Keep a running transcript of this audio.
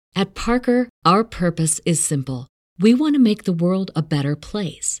At Parker, our purpose is simple. We want to make the world a better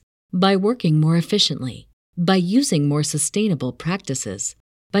place by working more efficiently, by using more sustainable practices,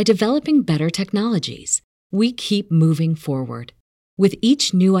 by developing better technologies. We keep moving forward. With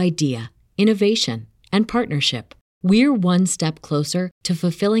each new idea, innovation, and partnership, we're one step closer to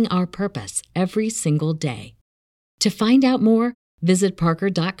fulfilling our purpose every single day. To find out more, visit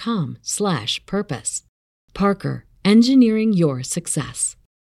parker.com/purpose. Parker, engineering your success.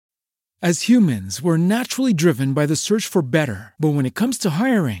 As humans, we're naturally driven by the search for better. But when it comes to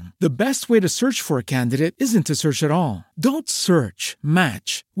hiring, the best way to search for a candidate isn't to search at all. Don't search,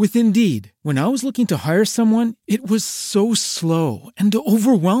 match with Indeed. When I was looking to hire someone, it was so slow and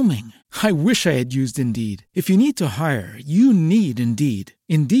overwhelming. I wish I had used Indeed. If you need to hire, you need Indeed.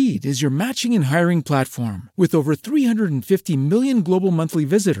 Indeed is your matching and hiring platform with over 350 million global monthly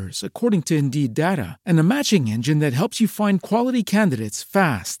visitors, according to Indeed data, and a matching engine that helps you find quality candidates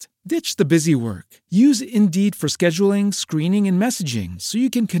fast. Ditch the busy work. Use Indeed for scheduling, screening, and messaging so you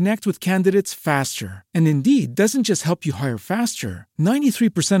can connect with candidates faster. And Indeed doesn't just help you hire faster.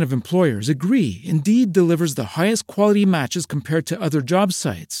 93% of employers agree Indeed delivers the highest quality matches compared to other job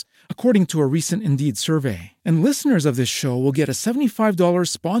sites, according to a recent Indeed survey. And listeners of this show will get a $75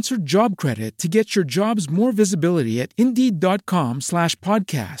 sponsored job credit to get your jobs more visibility at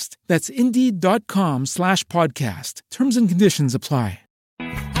Indeed.com/podcast. That's Indeed.com/podcast. Terms and conditions apply.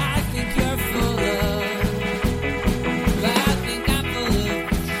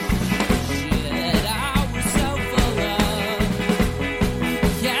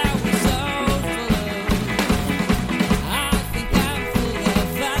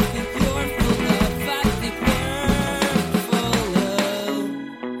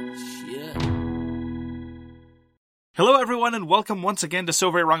 Hello, everyone, and welcome once again to So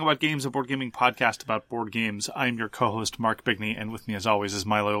Very Wrong About Games, a board gaming podcast about board games. I'm your co-host, Mark Bigney, and with me, as always, is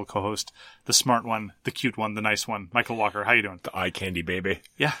my loyal co-host, the smart one, the cute one, the nice one, Michael Walker. How you doing? The eye candy baby.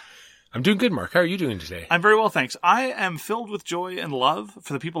 Yeah. I'm doing good, Mark. How are you doing today? I'm very well, thanks. I am filled with joy and love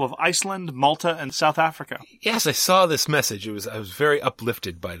for the people of Iceland, Malta, and South Africa. Yes, I saw this message. I was very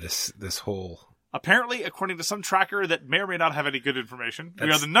uplifted by this whole... Apparently, according to some tracker that may or may not have any good information,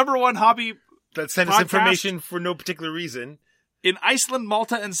 we are the number one hobby that sent us information for no particular reason. In Iceland,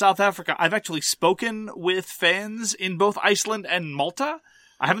 Malta, and South Africa. I've actually spoken with fans in both Iceland and Malta.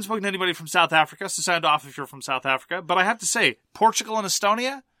 I haven't spoken to anybody from South Africa, so sound off if you're from South Africa. But I have to say, Portugal and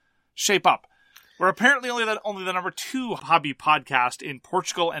Estonia, shape up. We're apparently only the number 2 hobby podcast in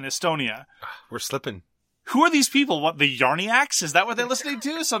Portugal and Estonia. We're slipping. Who are these people? What, the Yarniacs? Is that what they're listening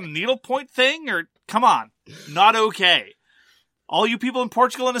to? Some needlepoint thing? Or, come on. Not okay. All you people in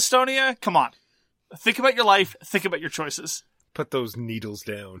Portugal and Estonia, come on. Think about your life. Think about your choices. Put those needles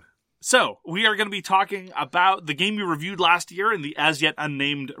down. So, we are going to be talking about the game we reviewed last year in the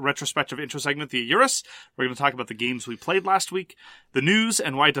as-yet-unnamed retrospective intro segment, the Eurus. We're going to talk about the games we played last week, the news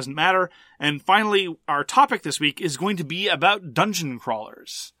and why it doesn't matter, and finally, our topic this week is going to be about dungeon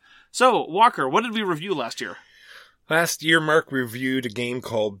crawlers. So, Walker, what did we review last year? Last year, Mark reviewed a game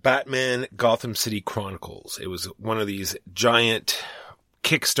called Batman Gotham City Chronicles. It was one of these giant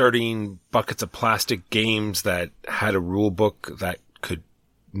kickstarting buckets of plastic games that had a rule book that could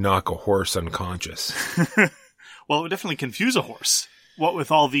knock a horse unconscious. Well, it would definitely confuse a horse. What with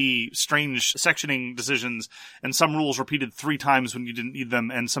all the strange sectioning decisions and some rules repeated 3 times when you didn't need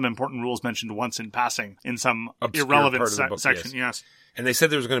them and some important rules mentioned once in passing in some obscure irrelevant section. Yes. And they said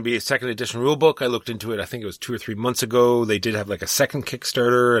there was going to be a second edition rulebook. I looked into it. I think it was 2 or 3 months ago. They did have like a second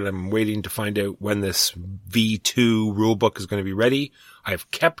Kickstarter, and I'm waiting to find out when this V2 rulebook is going to be ready.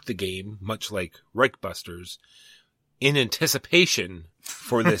 I've kept the game, much like Reichbusters, in anticipation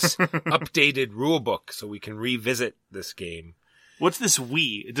for this updated rulebook so we can revisit this game. What's this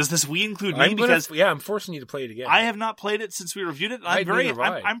we? Does this we include me? Because I'm forcing you to play it again. I have not played it since we reviewed it.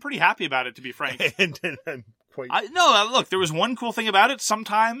 I'm pretty happy about it, to be frank. Look, there was one cool thing about it.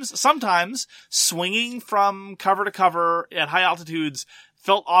 Sometimes swinging from cover to cover at high altitudes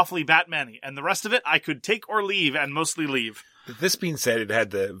felt awfully Batman-y, and the rest of it I could take or leave, and mostly leave. This being said, it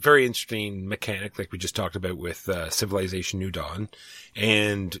had the very interesting mechanic, like we just talked about with Civilization New Dawn,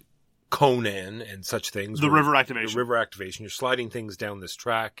 and Conan and such things. The river activation. You're sliding things down this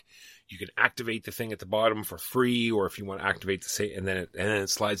track. You can activate the thing at the bottom for free, or if you want to activate and then it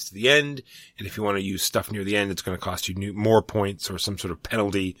slides to the end. And if you want to use stuff near the end, it's going to cost you more points or some sort of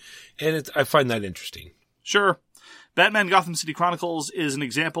penalty. And I find that interesting. Sure. Batman Gotham City Chronicles is an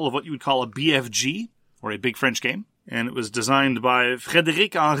example of what you would call a BFG, or a big French game. And it was designed by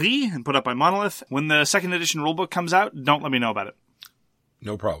Frédéric Henry and put up by Monolith. When the second edition rulebook comes out, don't let me know about it.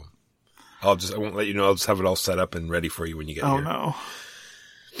 No problem. I won't let you know. I'll just have it all set up and ready for you when you get here. Oh, no.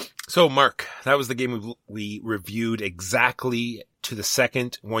 So, Mark, that was the game we reviewed exactly to the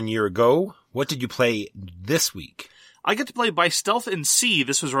second 1 year ago. What did you play this week? I get to play By Stealth and Sea.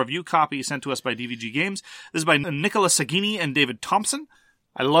 This was a review copy sent to us by DVG Games. This is by Nicola Sagini and David Thompson.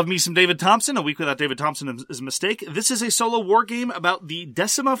 I love me some David Thompson. A week without David Thompson is a mistake. This is a solo war game about the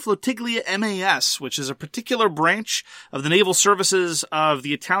Decima Flottiglia MAS, which is a particular branch of the naval services of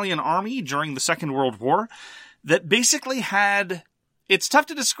the Italian army during the Second World War that basically had... It's tough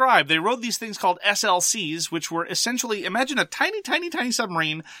to describe. They rode these things called SLCs, which were essentially, imagine a tiny, tiny, tiny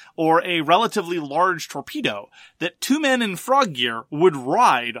submarine or a relatively large torpedo that two men in frog gear would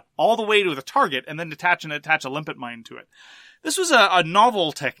ride all the way to the target and then attach a limpet mine to it. This was a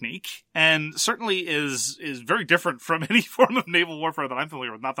novel technique, and certainly is very different from any form of naval warfare that I'm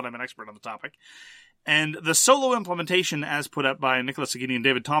familiar with, not that I'm an expert on the topic. And the solo implementation, as put up by Nicola Sagini and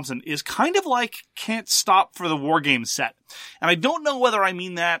David Thompson, is kind of like Can't Stop for the Wargame set. And I don't know whether I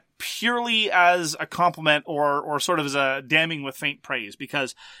mean that purely as a compliment or sort of as a damning with faint praise,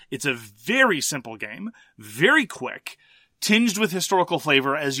 because it's a very simple game, very quick, tinged with historical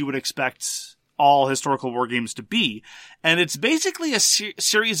flavor, as you would expect all historical war games to be. And it's basically a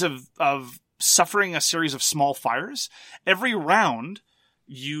series of suffering a series of small fires. Every round,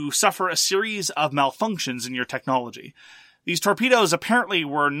 you suffer a series of malfunctions in your technology. These torpedoes apparently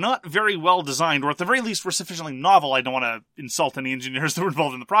were not very well designed, or at the very least were sufficiently novel. I don't want to insult any engineers that were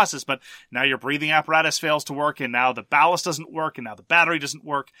involved in the process, but now your breathing apparatus fails to work, and now the ballast doesn't work, and now the battery doesn't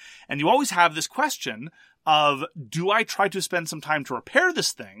work. And you always have this question of, do I try to spend some time to repair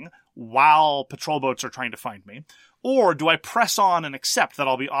this thing while patrol boats are trying to find me? Or do I press on and accept that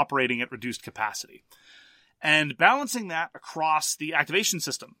I'll be operating at reduced capacity? And balancing that across the activation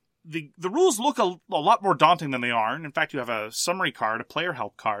system. The rules look a lot more daunting than they are. And in fact, you have a summary card, a player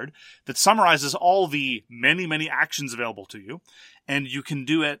help card, that summarizes all the many, many actions available to you. And you can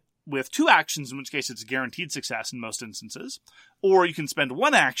do it with 2 actions, in which case it's a guaranteed success in most instances. Or you can spend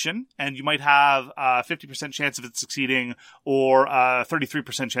 1 action, and you might have a 50% chance of it succeeding, or a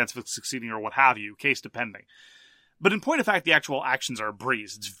 33% chance of it succeeding, or what have you, case depending. But in point of fact, the actual actions are a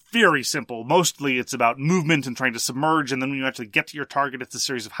breeze. It's very simple. Mostly it's about movement and trying to submerge, and then when you actually get to your target, it's a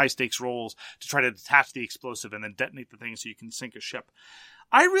series of high-stakes rolls to try to detach the explosive and then detonate the thing so you can sink a ship.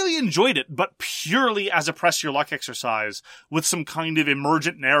 I really enjoyed it, but purely as a press your luck exercise with some kind of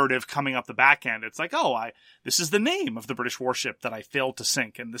emergent narrative coming up the back end. It's like, this is the name of the British warship that I failed to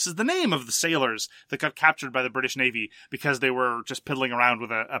sink, and this is the name of the sailors that got captured by the British Navy because they were just piddling around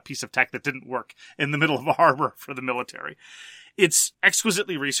with a piece of tech that didn't work in the middle of a harbor for the military. It's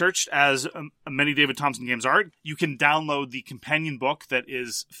exquisitely researched, as many David Thompson games are. You can download the companion book that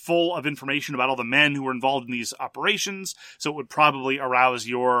is full of information about all the men who were involved in these operations, so it would probably arouse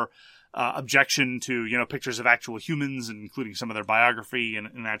your objection to, pictures of actual humans, including some of their biography in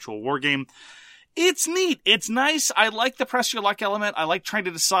an actual war game. It's neat. It's nice. I like the press your luck element. I like trying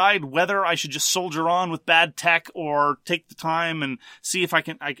to decide whether I should just soldier on with bad tech or take the time and see if I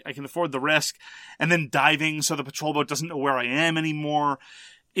can afford the risk, and then diving so the patrol boat doesn't know where I am anymore.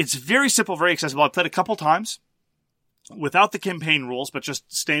 It's very simple, very accessible. I've played a couple times without the campaign rules, but just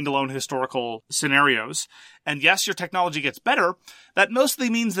standalone historical scenarios. And yes, your technology gets better. That mostly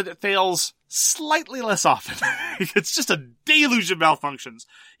means that it fails slightly less often. It's just a deluge of malfunctions.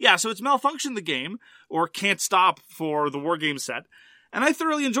 Yeah, so it's Malfunction the Game, or Can't Stop for the war game set. And I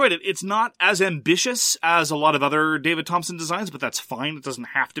thoroughly enjoyed it. It's not as ambitious as a lot of other David Thompson designs, but that's fine. It doesn't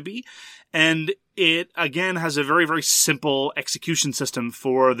have to be. And it, again, has a very, very simple execution system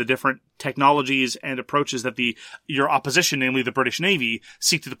for the different technologies and approaches that your opposition, namely the British Navy,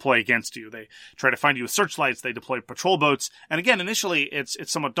 seek to deploy against you. They try to find you with searchlights. They deploy patrol boats. And again, initially, it's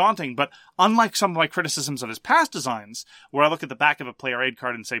somewhat daunting, but unlike some of my criticisms of his past designs, where I look at the back of a player aid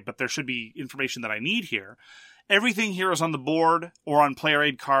card and say, but there should be information that I need here, everything here is on the board or on player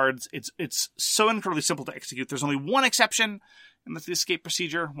aid cards. It's so incredibly simple to execute. There's only one exception, and that's the escape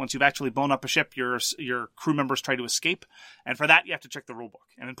procedure. Once you've actually blown up a ship, your crew members try to escape. And for that, you have to check the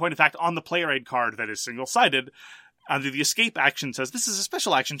rulebook. And in point of fact, on the player aid card that is single-sided, under the escape action says, this is a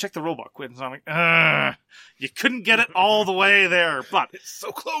special action, check the rulebook. And so I'm like, you couldn't get it all the way there, but it's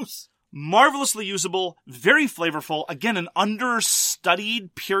so close. Marvelously usable, very flavorful. Again, an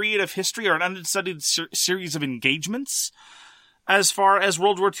understudied period of history, or an understudied series of engagements. As far as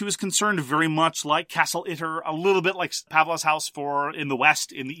World War II is concerned, very much like Castle Itter, a little bit like Pavlov's House in the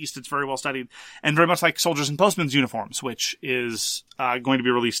West. In the East, it's very well studied. And very much like Soldiers and Postmen's Uniforms, which is going to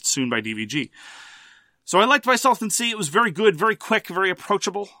be released soon by DVG. So I liked By Stealth and Sea. It was very good, very quick, very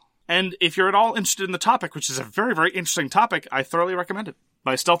approachable. And if you're at all interested in the topic, which is a very, very interesting topic, I thoroughly recommend it.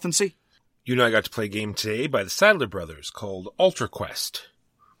 By Stealth and Sea. You and I got to play a game today by the Sadler brothers called Ultra Quest.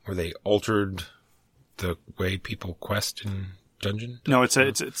 where they altered the way people quest in Dungeon? No, it's a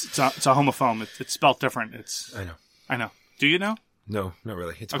homophone. It's spelled different. I know. Do you know? No, not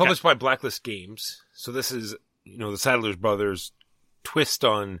really. It's published by Blacklist Games. So this is, the Sadler's Brothers twist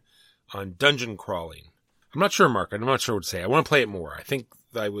on dungeon crawling. I'm not sure, Mark. I'm not sure what to say. I want to play it more. I think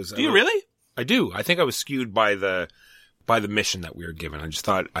I was... Do you really? I do. I think I was skewed by the mission that we were given.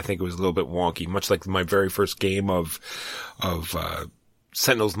 I think it was a little bit wonky, much like my very first game of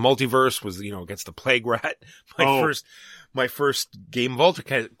Sentinels Multiverse was, against the Plague Rat. My first game of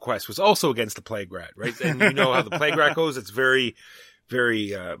Ultra Quest was also against the Plague Rat, right? And you know how the Plague Rat goes. It's very,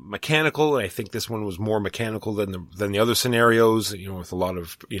 very mechanical. And I think this one was more mechanical than the other scenarios, with a lot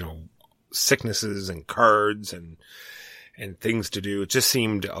of, sicknesses and cards and things to do. It just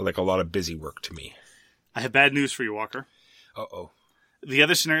seemed like a lot of busy work to me. I have bad news for you, Walker. Uh-oh. The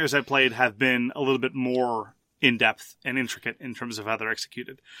other scenarios I played have been a little bit more in-depth and intricate in terms of how they're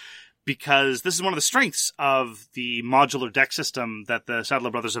executed. Because this is one of the strengths of the modular deck system that the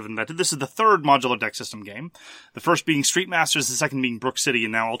Sadler Brothers have invented. This is the third modular deck system game. The first being Street Masters, the second being Brook City,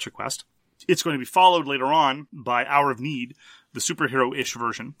 and now Ultra Quest. It's going to be followed later on by Hour of Need, the superhero-ish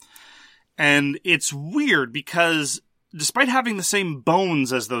version. And it's weird because despite having the same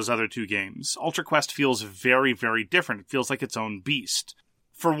bones as those other two games, Ultra Quest feels very, very different. It feels like its own beast.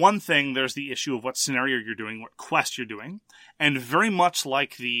 For one thing, there's the issue of what scenario you're doing, what quest you're doing. And very much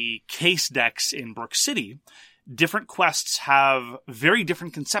like the case decks in Brook City, different quests have very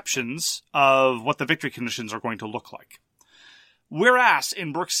different conceptions of what the victory conditions are going to look like. Whereas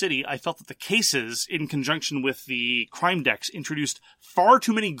in Brook City, I felt that the cases, in conjunction with the crime decks, introduced far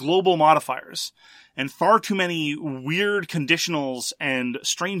too many global modifiers and far too many weird conditionals and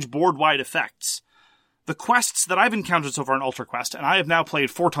strange board-wide effects. The quests that I've encountered so far in Ultra Quest, and I have now played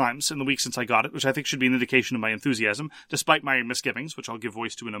 4 times in the week since I got it, which I think should be an indication of my enthusiasm, despite my misgivings, which I'll give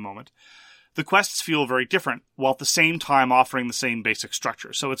voice to in a moment. The quests feel very different, while at the same time offering the same basic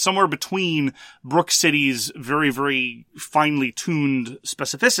structure. So it's somewhere between Brook City's very, very finely tuned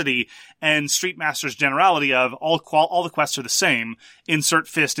specificity and Street Master's generality of all the quests are the same, insert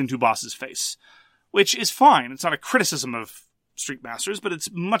fist into boss's face. Which is fine. It's not a criticism of Street Masters, but it's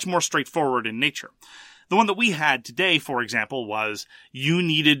much more straightforward in nature. The one that we had today, for example, was you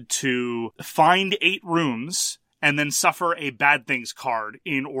needed to find 8 rooms and then suffer a bad things card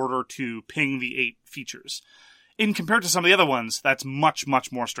in order to ping the 8 features. In compared to some of the other ones, that's much,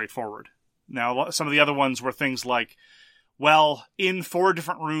 much more straightforward. Now, some of the other ones were things like, well, in 4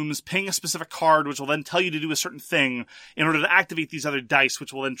 different rooms, ping a specific card, which will then tell you to do a certain thing in order to activate these other dice,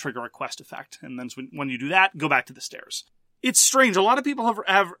 which will then trigger a quest effect. And then when you do that, go back to the stairs. It's strange. A lot of people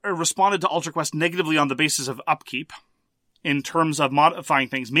have responded to Ultra Quest negatively on the basis of upkeep in terms of modifying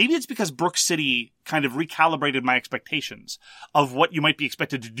things. Maybe it's because Brook City kind of recalibrated my expectations of what you might be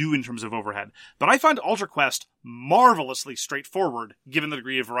expected to do in terms of overhead. But I find Ultra Quest marvelously straightforward, given the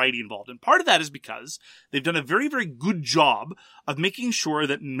degree of variety involved. And part of that is because they've done a very, very good job of making sure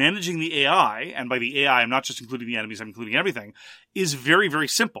that managing the AI, and by the AI I'm not just including the enemies, I'm including everything, is very, very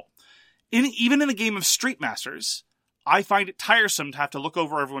simple. Even in a game of Street Masters, I find it tiresome to have to look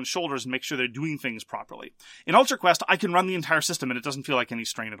over everyone's shoulders and make sure they're doing things properly. In Ultra Quest, I can run the entire system and it doesn't feel like any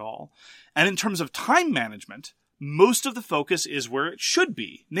strain at all. And in terms of time management, most of the focus is where it should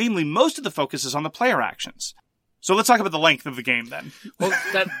be. Namely, most of the focus is on the player actions. So let's talk about the length of the game then.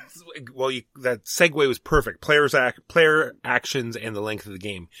 That segue was perfect. Player actions and the length of the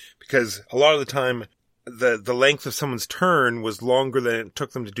game. Because a lot of the time, the length of someone's turn was longer than it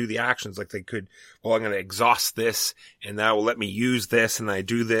took them to do the actions. Like they could, I'm going to exhaust this and that will let me use this and I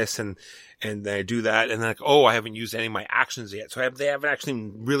do this and then I do that. And then I haven't used any of my actions yet. So they haven't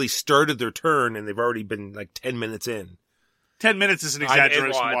actually really started their turn and they've already been 10 minutes in. 10 minutes is an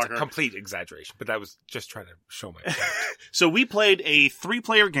exaggeration, Walker. Walker. It's a complete exaggeration, but that was just trying to show my point. So we played a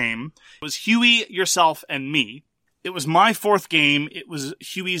 3-player game. It was Huey, yourself, and me. It was my 4th game. It was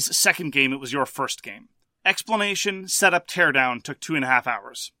Huey's 2nd game. It was your 1st game. Explanation, setup, teardown took 2.5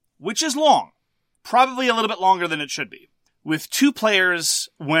 hours, which is long. Probably a little bit longer than it should be. With 2 players,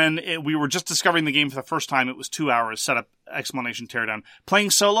 when we were just discovering the game for the first time, it was 2 hours, setup, explanation, teardown. Playing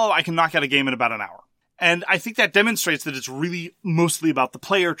solo, I can knock out a game in about an hour. And I think that demonstrates that it's really mostly about the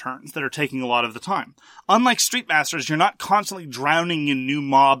player turns that are taking a lot of the time. Unlike Street Masters, you're not constantly drowning in new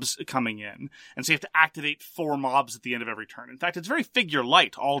mobs coming in, and so you have to activate 4 mobs at the end of every turn. In fact, it's very figure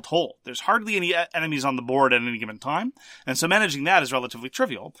light, all told. There's hardly any enemies on the board at any given time, and so managing that is relatively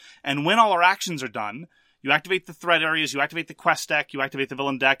trivial. And when all our actions are done, You activate the threat areas, you activate the quest deck, you activate the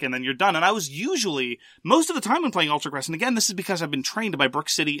villain deck, and then you're done. And I was usually, most of the time when playing Ultra Quest, and again, this is because I've been trained by Brook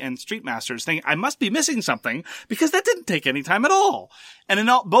City and Street Masters, thinking I must be missing something, because that didn't take any time at all. And in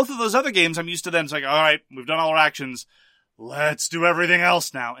both of those other games, I'm used to them. It's like, all right, we've done all our actions. Let's do everything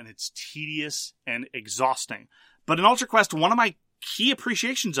else now. And it's tedious and exhausting. But in Ultra Quest, one of my key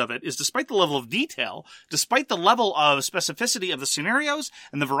appreciations of it is, despite the level of detail, despite the level of specificity of the scenarios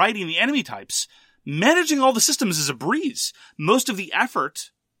and the variety in the enemy types, managing all the systems is a breeze. Most of the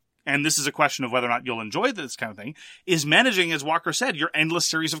effort, and this is a question of whether or not you'll enjoy this kind of thing, is managing, as Walker said, your endless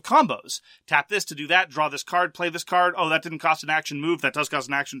series of combos. Tap this to do that, draw this card, play this card. Oh, that didn't cost an action, move. That does cost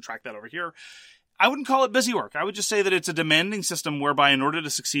an action, track that over here. I wouldn't call it busy work. I would just say that it's a demanding system whereby in order to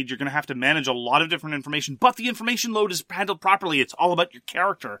succeed, you're going to have to manage a lot of different information, but the information load is handled properly. It's all about your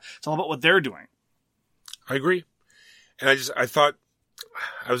character. It's all about what they're doing. I agree. And I thought,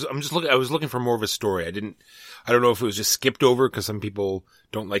 I was looking for more of a story. I don't know if it was just skipped over because some people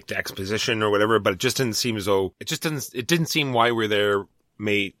don't like the exposition or whatever, but it just didn't seem as though, it didn't seem why we're there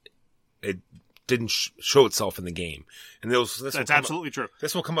it didn't show itself in the game. And that's absolutely true.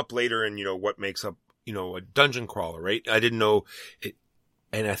 This will come up later in, what makes up, a dungeon crawler, right? I didn't know it.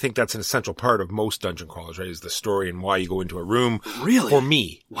 And I think that's an essential part of most dungeon crawlers, right? Is the story and why you go into a room. Really? For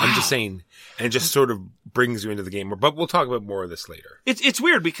me. Wow. I'm just saying. And it just sort of brings you into the game. But we'll talk about more of this later. It's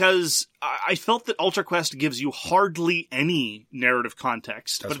weird because I felt that Ultra Quest gives you hardly any narrative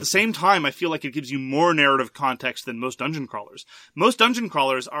context. But at the same time, I feel like it gives you more narrative context than most dungeon crawlers. Most dungeon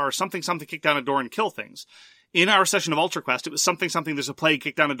crawlers are something, kick down a door and kill things. In our session of Ultra Quest, it was something, there's a plague,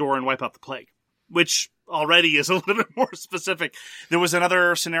 kick down a door and wipe out the plague. Which already is a little bit more specific. There was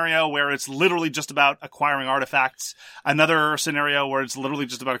another scenario where it's literally just about acquiring artifacts. Another scenario where it's literally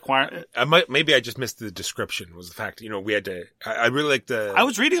just about acquiring... Maybe I just missed the description, was the fact, we had to... I really like the... I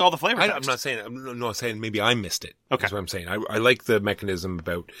was reading all the flavor text. I'm not saying maybe I missed it. Okay. That's what I'm saying. I like the mechanism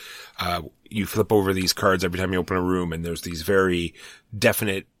about you flip over these cards every time you open a room, and there's these very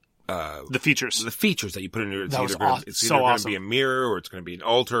definite... the features that you put in your, it's either going to be a mirror, or it's going to be an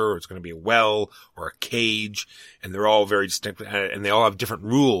altar, or it's going to be a well or a cage, and they're all very distinct, and they all have different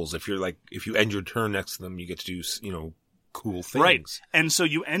rules. If you end your turn next to them, you get to do, cool things. Right. And so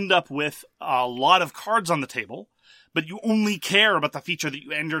you end up with a lot of cards on the table, but you only care about the feature that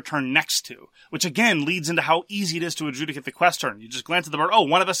you end your turn next to, which again leads into how easy it is to adjudicate the quest turn. You just glance at the board, oh,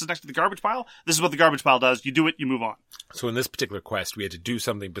 one of us is next to the garbage pile. This is what the garbage pile does. You do it, you move on. So in this particular quest, we had to do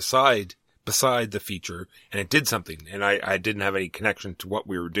something beside the feature, and it did something, and I didn't have any connection to what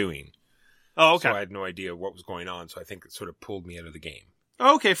we were doing. Oh, okay. So I had no idea what was going on, so I think it sort of pulled me out of the game.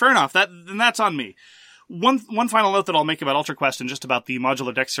 Okay, fair enough. Then that's on me. One final note that I'll make about Ultra Quest and just about the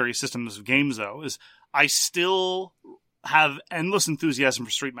modular deck series systems of games, though, is I still have endless enthusiasm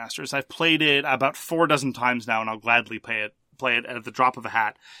for Street Masters. I've played it about 4 dozen times now, and I'll gladly play it at the drop of a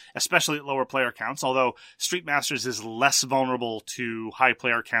hat, especially at lower player counts, although Street Masters is less vulnerable to high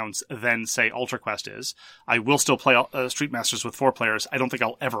player counts than, say, Ultra Quest is. I will still play Street Masters with 4 players. I don't think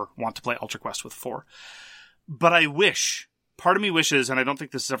I'll ever want to play Ultra Quest with 4. But part of me wishes, and I don't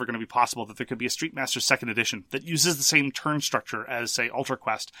think this is ever going to be possible, that there could be a Street Masters 2nd edition that uses the same turn structure as, say, Ultra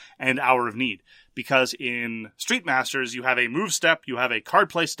Quest and Hour of Need. Because in Street Masters, you have a move step, you have a card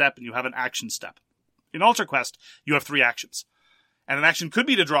play step, and you have an action step. In Ultra Quest, you have 3 actions. And an action could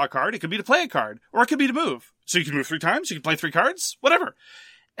be to draw a card, it could be to play a card, or it could be to move. So you can move 3 times, you can play 3 cards, whatever.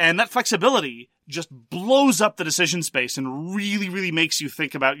 And that flexibility just blows up the decision space and really, really makes you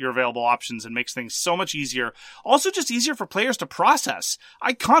think about your available options and makes things so much easier. Also just easier for players to process.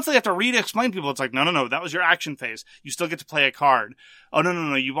 I constantly have to explain to people. It's like, no, that was your action phase. You still get to play a card. Oh,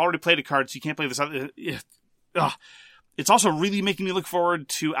 no, you've already played a card, so you can't play this other. Ugh. It's also really making me look forward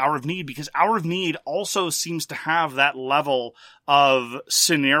to Hour of Need, because Hour of Need also seems to have that level of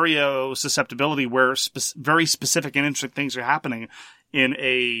scenario susceptibility where very specific and interesting things are happening in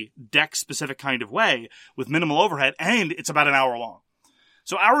a deck-specific kind of way with minimal overhead, and it's about an hour long.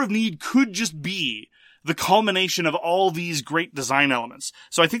 So Hour of Need could just be the culmination of all these great design elements.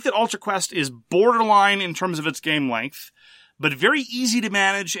 So I think that Ultra Quest is borderline in terms of its game length, but very easy to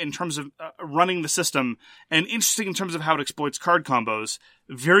manage in terms of running the system, and interesting in terms of how it exploits card combos.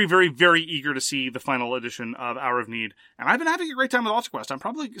 Very, very, very eager to see the final edition of Hour of Need. And I've been having a great time with Ultra Quest. I'm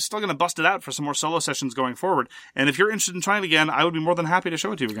probably still going to bust it out for some more solo sessions going forward. And if you're interested in trying it again, I would be more than happy to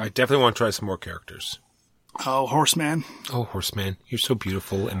show it to you again. I definitely want to try some more characters. Oh, Horseman. Oh, Horseman. You're so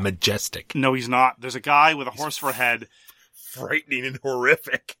beautiful and majestic. No, he's not. There's a guy with a horse for a head. Frightening and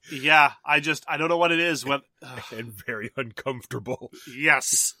horrific. Yeah, I don't know what it is. And very uncomfortable.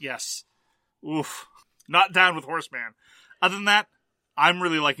 Yes. Oof. Not down with Horseman. Other than that, I'm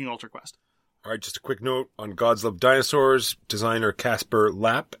really liking Ultra Quest. All right, just a quick note on Gods Love Dinosaurs, designer Casper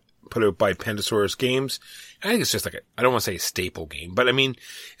Lapp, put out by Pandasaurus Games. I think it's just like I don't want to say a staple game, but I mean,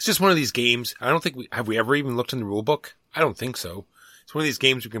 it's just one of these games. I don't think have we ever even looked in the rule book? I don't think so. It's one of these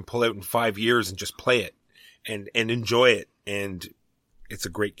games we can pull out in 5 years and just play it and enjoy it. And it's a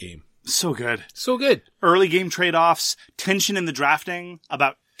great game. So good. So good. Early game trade-offs, tension in the drafting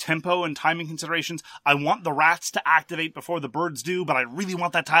about tempo and timing considerations. I want the rats to activate before the birds do, but I really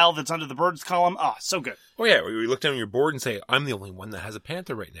want that tile that's under the birds column. Oh, so good. Oh yeah, we look down on your board and say, I'm the only one that has a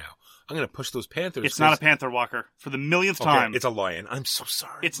panther right now. I'm going to push those panthers. It's not a panther, Walker. For the millionth time. It's a lion. I'm so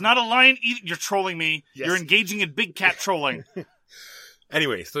sorry. It's not a lion. You're trolling me. Yes. You're engaging in big cat trolling.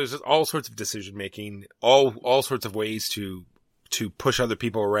 Anyway, so there's just all sorts of decision making, all sorts of ways to push other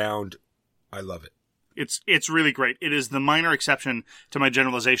people around. I love it. It's really great. It is the minor exception to my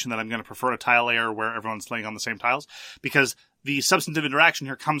generalization that I'm going to prefer a tile layer where everyone's laying on the same tiles, because the substantive interaction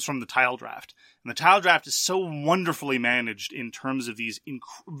here comes from the tile draft. And the tile draft is so wonderfully managed in terms of these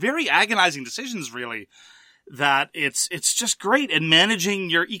very agonizing decisions, really, that it's just great. And managing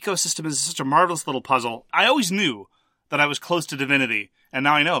your ecosystem is such a marvelous little puzzle. I always knew that I was close to divinity, and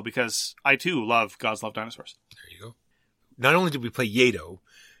now I know, because I too love Gods Love Dinosaurs. There you go. Not only did we play Yedo,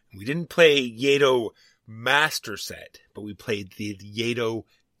 we didn't play Yedo Master Set, but we played the Yedo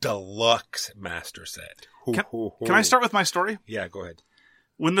Deluxe Master Set. Can I start with my story? Yeah, go ahead.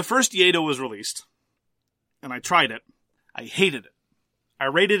 When the first Yedo was released, and I tried it, I hated it. I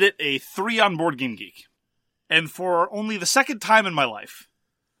rated it a 3 on Board Game Geek. And for only the second time in my life,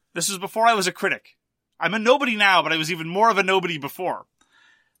 this was before I was a critic. I'm a nobody now, but I was even more of a nobody before.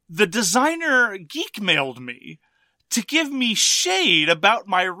 The designer geek mailed me to give me shade about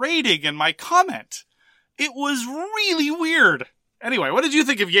my rating and my comment. It was really weird. Anyway, what did you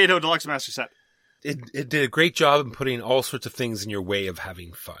think of Yedo Deluxe Master Set? It did a great job in putting all sorts of things in your way of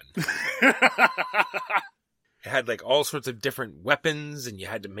having fun. It had like all sorts of different weapons, and you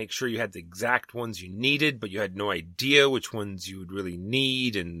had to make sure you had the exact ones you needed, but you had no idea which ones you would really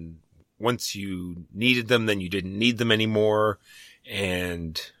need. And once you needed them, then you didn't need them anymore.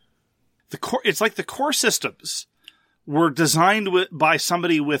 And it's like the core systems were designed by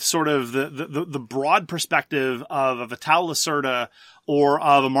somebody with sort of the broad perspective of a Tal Lacerda or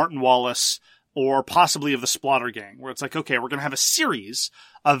of a Martin Wallace or possibly of the Splotter Gang, where it's like, okay, we're going to have a series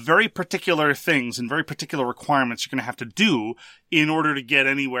of very particular things and very particular requirements you're going to have to do in order to get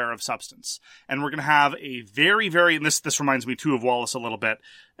anywhere of substance. And we're going to have a very, very, and this reminds me too of Wallace a little bit,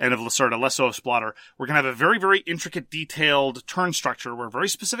 and of Lacerda, less so of Splotter. We're going to have a very, very intricate, detailed turn structure where very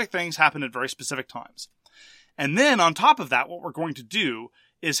specific things happen at very specific times. And then on top of that, what we're going to do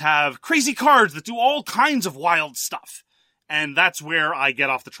is have crazy cards that do all kinds of wild stuff. And that's where I get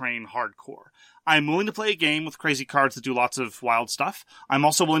off the train hardcore. I'm willing to play a game with crazy cards that do lots of wild stuff. I'm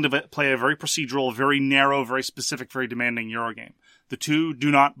also willing to play a very procedural, very narrow, very specific, very demanding Eurogame. The two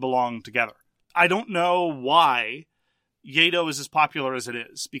do not belong together. I don't know why Yedo is as popular as it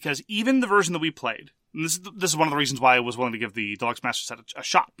is, because even the version that we played, and this is one of the reasons why I was willing to give the Deluxe Master Set a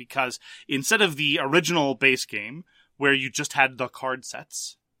shot, because instead of the original base game, where you just had the card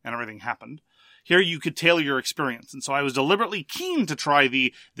sets and everything happened, here you could tailor your experience. And so I was deliberately keen to try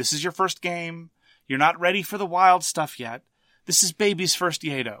this is your first game, you're not ready for the wild stuff yet, this is Baby's first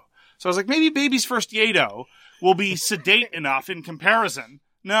Yedo. So I was like, maybe Baby's first Yedo will be sedate enough in comparison.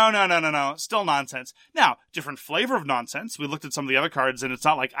 No. Still nonsense. Now, different flavor of nonsense. We looked at some of the other cards, and it's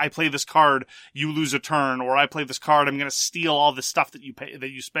not like I play this card, you lose a turn, or I play this card, I'm going to steal all the stuff that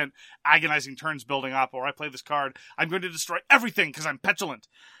you spent agonizing turns building up, or I play this card, I'm going to destroy everything because I'm petulant.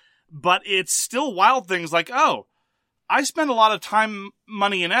 But it's still wild things like, oh, I spent a lot of time,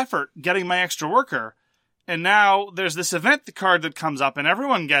 money, and effort getting my extra worker, and now there's this event card that comes up, and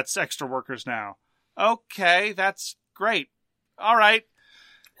everyone gets extra workers now. Okay, that's great. All right.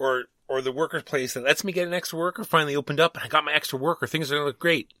 Or the worker place that lets me get an extra worker finally opened up, and I got my extra worker. Things are going to look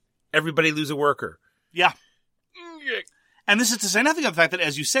great. Everybody lose a worker. Yeah. And this is to say nothing of the fact that,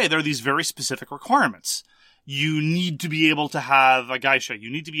 as you say, there are these very specific requirements. You need to be able to have a geisha.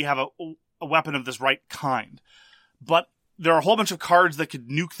 You need to have a weapon of this right kind. But there are a whole bunch of cards that could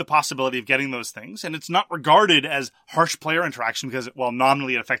nuke the possibility of getting those things, and it's not regarded as harsh player interaction because, well,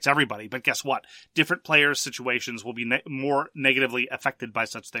 nominally it affects everybody, but guess what? Different players' situations will be more negatively affected by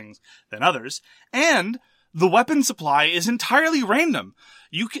such things than others, and the weapon supply is entirely random.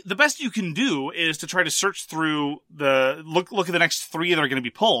 The best you can do is to try to search through look at the next 3 that are going to be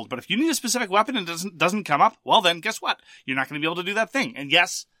pulled, but if you need a specific weapon and it doesn't come up, well then, guess what? You're not going to be able to do that thing. And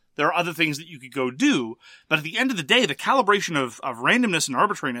yes, There are other things that you could go do, but at the end of the day, the calibration of randomness and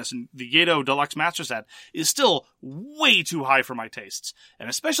arbitrariness in the Yedo Deluxe Master Set is still way too high for my tastes. And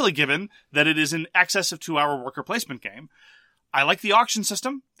especially given that it is an excess of 2-hour worker placement game. I like the auction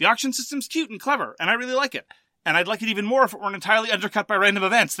system. The auction system's cute and clever, and I really like it. And I'd like it even more if it weren't entirely undercut by random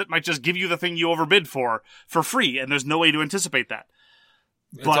events that might just give you the thing you overbid for free, and there's no way to anticipate that.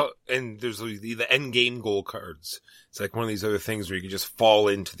 And there's the end game goal cards. It's like one of these other things where you can just fall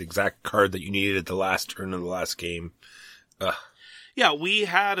into the exact card that you needed at the last turn of the last game. Yeah, we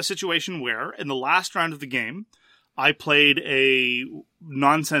had a situation where in the last round of the game, I played a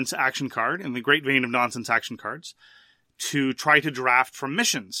nonsense action card in the great vein of nonsense action cards to try to draft from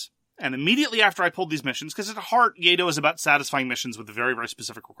missions. And immediately after I pulled these missions, because at heart, Yedo is about satisfying missions with very, very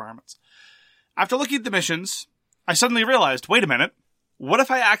specific requirements. After looking at the missions, I suddenly realized, wait a minute. What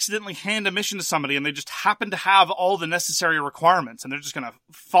if I accidentally hand a mission to somebody and they just happen to have all the necessary requirements and they're just going to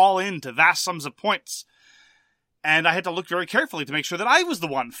fall into vast sums of points? And I had to look very carefully to make sure that I was the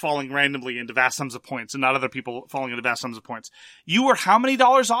one falling randomly into vast sums of points and not other people falling into vast sums of points. You were how many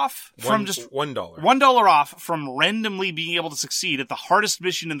dollars off from just $1? $1 off from randomly being able to succeed at the hardest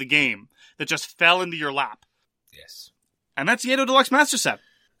mission in the game that just fell into your lap. Yes. And that's Yedo Deluxe Master Set.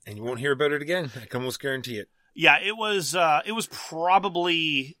 And you won't hear about it again. I can almost guarantee it. Yeah, it was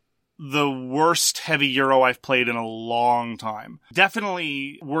probably the worst heavy Euro I've played in a long time.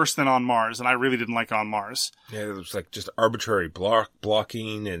 Definitely worse than On Mars, and I really didn't like On Mars. Yeah, it was like just arbitrary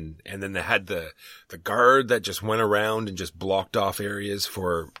blocking, and then they had the guard that just went around and just blocked off areas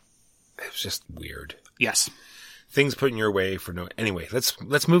for... It was just weird. Yes. Things put in your way for no... Anyway,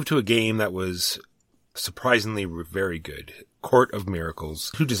 let's move to a game that was surprisingly very good. Court of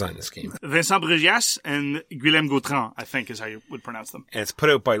Miracles. Who designed this game? Vincent Brugias and Guillaume Gautran, I think is how you would pronounce them. And it's put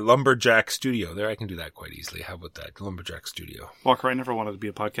out by Lumberjack Studio. There, I can do that quite easily. How about that? Lumberjack Studio. Walker, I never wanted to be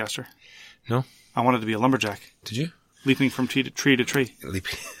a podcaster. No? I wanted to be a lumberjack. Did you? Leaping from tree to tree.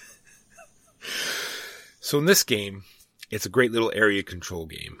 Leaping. So in this game, it's a great little area control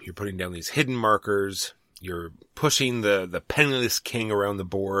game. You're putting down these hidden markers. You're pushing the penniless king around the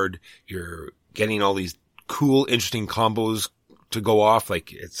board. You're getting all these cool, interesting combos to go off.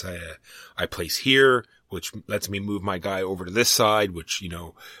 Like it's I place here, which lets me move my guy over to this side, which,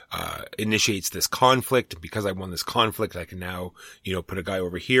 initiates this conflict. Because I won this conflict, I can now, put a guy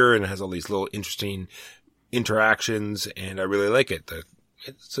over here, and it has all these little interesting interactions, and I really like it.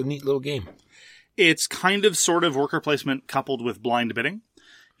 It's a neat little game. It's kind of sort of worker placement coupled with blind bidding.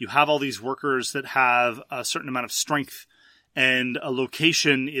 You have all these workers that have a certain amount of strength, and a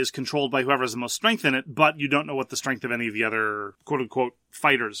location is controlled by whoever has the most strength in it, but you don't know what the strength of any of the other quote-unquote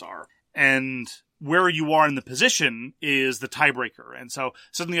fighters are. And where you are in the position is the tiebreaker. And so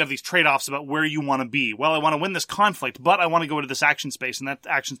suddenly you have these trade-offs about where you want to be. Well, I want to win this conflict, but I want to go into this action space, and that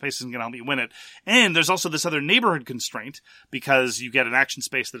action space isn't going to help me win it. And there's also this other neighborhood constraint, because you get an action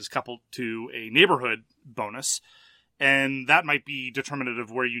space that is coupled to a neighborhood bonus. And that might be determinative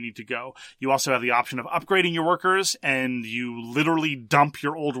of where you need to go. You also have the option of upgrading your workers, and you literally dump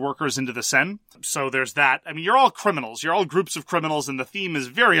your old workers into the Seine. So there's that. I mean, you're all criminals. You're all groups of criminals, and the theme is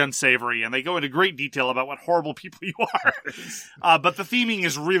very unsavory, and they go into great detail about what horrible people you are. But the theming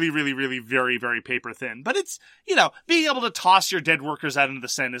is really, really, really very, very paper thin. But it's, being able to toss your dead workers out into the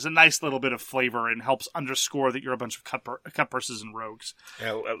Seine is a nice little bit of flavor and helps underscore that you're a bunch of cut purses and rogues.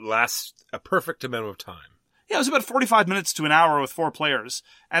 It lasts a perfect amount of time. Yeah, it was about 45 minutes to an hour with 4 players,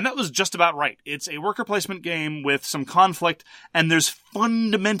 and that was just about right. It's a worker placement game with some conflict, and there's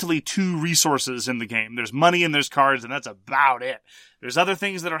fundamentally 2 resources in the game. There's money and there's cards, and that's about it. There's other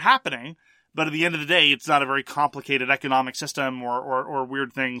things that are happening, but at the end of the day, it's not a very complicated economic system or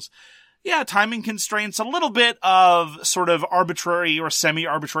weird things. Yeah, timing constraints, a little bit of sort of arbitrary or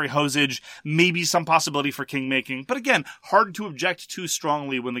semi-arbitrary hosage, maybe some possibility for king-making. But again, hard to object too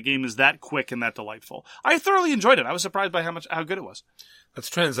strongly when the game is that quick and that delightful. I thoroughly enjoyed it. I was surprised by how good it was. Let's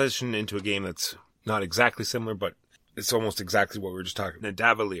transition into a game that's not exactly similar, but it's almost exactly what we were just talking about.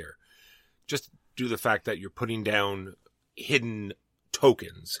 Davalier. Just due to the fact that you're putting down hidden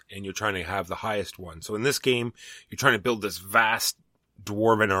tokens and you're trying to have the highest one. So in this game, you're trying to build this vast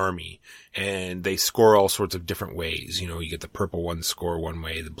dwarven army, and they score all sorts of different ways. You get the purple ones score one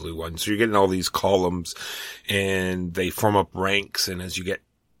way, the blue ones. So you're getting all these columns, and they form up ranks. And as you get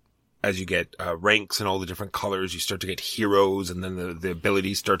ranks in all the different colors, you start to get heroes, and then the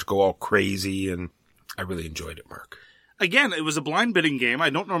abilities start to go all crazy. And I really enjoyed it, Mark. Again, it was a blind bidding game.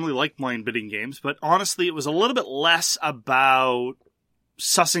 I don't normally like blind bidding games, but honestly, it was a little bit less about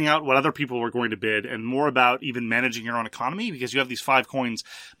sussing out what other people were going to bid and more about even managing your own economy, because you have these 5 coins,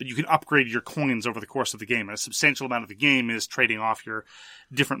 but you can upgrade your coins over the course of the game. And a substantial amount of the game is trading off your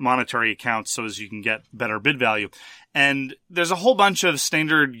different monetary accounts so as you can get better bid value. And there's a whole bunch of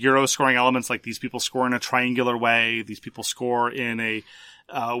standard Euro scoring elements, like these people score in a triangular way, these people score in a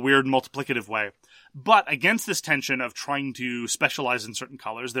weird multiplicative way. But against this tension of trying to specialize in certain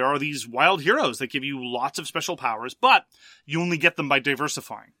colors, there are these wild heroes that give you lots of special powers, but you only get them by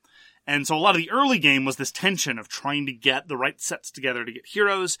diversifying. And so a lot of the early game was this tension of trying to get the right sets together to get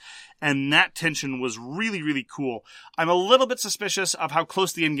heroes, and that tension was really, really cool. I'm a little bit suspicious of how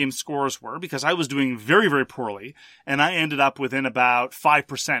close the in-game scores were, because I was doing very, very poorly, and I ended up within about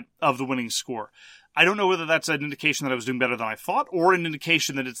 5% of the winning score. I don't know whether that's an indication that I was doing better than I thought, or an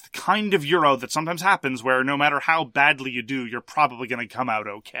indication that it's the kind of Euro that sometimes happens where no matter how badly you do, you're probably going to come out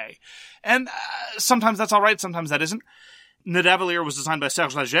okay. And sometimes that's all right, sometimes that isn't. Nidavellir was designed by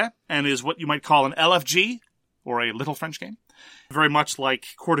Serge Laget and is what you might call an LFG, or a Little French game. Very much like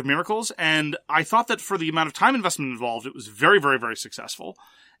Court of Miracles, and I thought that for the amount of time investment involved, it was very, very, very successful.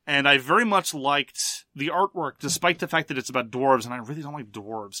 And I very much liked the artwork, despite the fact that it's about dwarves, and I really don't like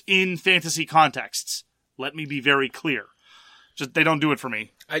dwarves in fantasy contexts. Let me be very clear. Just, they don't do it for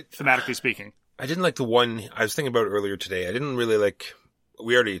me, thematically speaking. I didn't like the one I was thinking about earlier today. I didn't really like,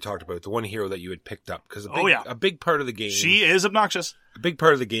 we already talked about the one hero that you had picked up, because a big part of the game. She is obnoxious. A big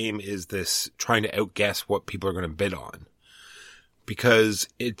part of the game is this trying to outguess what people are going to bid on, because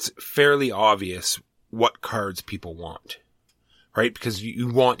it's fairly obvious what cards people want. Right? Because you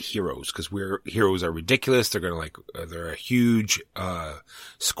want heroes, because heroes are ridiculous. They're going to they're a huge,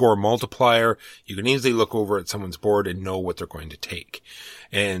 score multiplier. You can easily look over at someone's board and know what they're going to take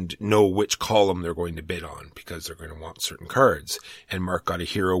and know which column they're going to bid on, because they're going to want certain cards. And Mark got a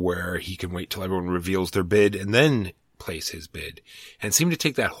hero where he can wait till everyone reveals their bid and then place his bid, and seemed to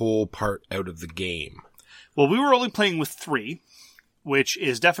take that whole part out of the game. Well, we were only playing with 3, which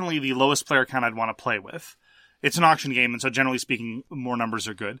is definitely the lowest player count I'd want to play with. It's an auction game, and so generally speaking, more numbers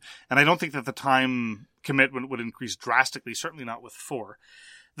are good. And I don't think that the time commitment would increase drastically, certainly not with 4.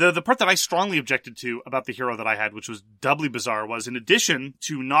 The part that I strongly objected to about the hero that I had, which was doubly bizarre, was in addition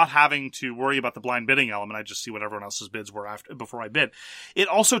to not having to worry about the blind bidding element, I just see what everyone else's bids were before I bid. It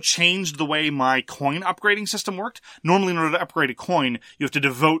also changed the way my coin upgrading system worked. Normally, in order to upgrade a coin, you have to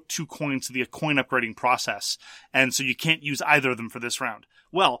devote 2 coins to the coin upgrading process, and so you can't use either of them for this round.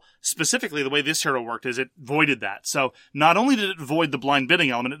 Well, specifically, the way this hero worked is it voided that. So not only did it void the blind bidding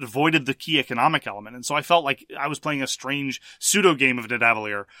element, it voided the key economic element. And so I felt like I was playing a strange pseudo game of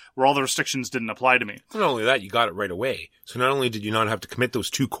Nidavellir where all the restrictions didn't apply to me. Not only that, you got it right away. So not only did you not have to commit those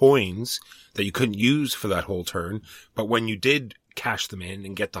 2 coins that you couldn't use for that whole turn, but when you did cash them in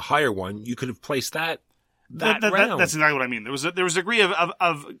and get the higher one, you could have placed that round. That's exactly what I mean. There was a degree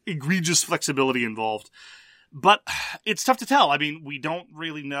of egregious flexibility involved. But it's tough to tell. I mean, we don't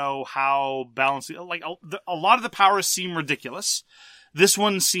really know how balanced... Like, a lot of the powers seem ridiculous. This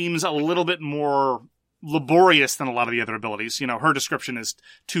one seems a little bit more laborious than a lot of the other abilities. You know, her description is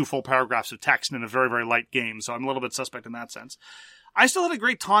 2 full paragraphs of text in a very, very light game, so I'm a little bit suspect in that sense. I still had a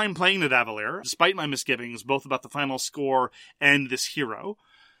great time playing Nidavellir, despite my misgivings, both about the final score and this hero.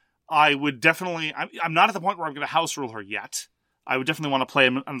 I would definitely... I'm not at the point where I'm going to house rule her yet. I would definitely want to play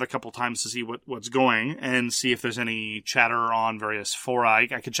another couple times to see what's going and see if there's any chatter on various fora.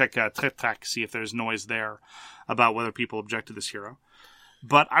 I could check TrickTrack, see if there's noise there about whether people object to this hero.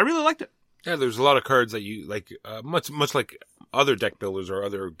 But I really liked it. Yeah, there's a lot of cards that you like, much like other deck builders or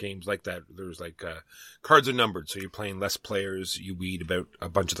other games like that. There's cards are numbered, so you're playing less players. You weed about a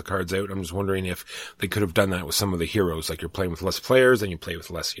bunch of the cards out. I'm just wondering if they could have done that with some of the heroes. Like you're playing with less players, and you play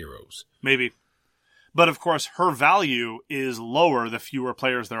with less heroes. Maybe. But of course, her value is lower the fewer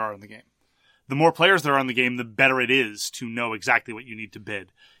players there are in the game. The more players there are in the game, the better it is to know exactly what you need to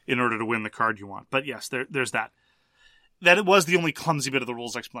bid in order to win the card you want. But yes, there's that. That it was the only clumsy bit of the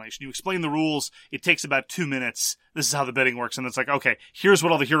rules explanation. You explain the rules, it takes about 2 minutes. This is how the bidding works, and it's like, okay, here's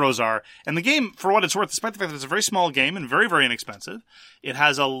what all the heroes are. And the game, for what it's worth, despite the fact that it's a very small game and very, very inexpensive, it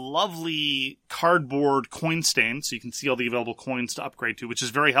has a lovely cardboard coin stain, so you can see all the available coins to upgrade to, which is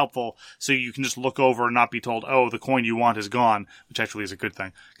very helpful, so you can just look over and not be told, oh, the coin you want is gone, which actually is a good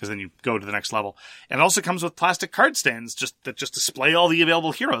thing, because then you go to the next level. And it also comes with plastic card stands that just display all the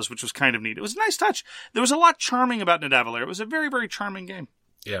available heroes, which was kind of neat. It was a nice touch. There was a lot charming about Nidavellir. It was a very, very charming game.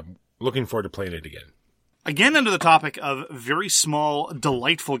 Yeah, looking forward to playing it again. Again, under the topic of very small,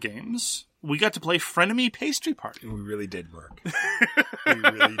 delightful games, we got to play Frenemy Pastry Party. We really did, Mark. We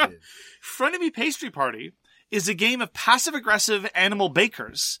really did. Frenemy Pastry Party is a game of passive-aggressive animal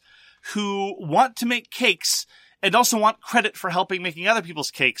bakers who want to make cakes and also want credit for helping making other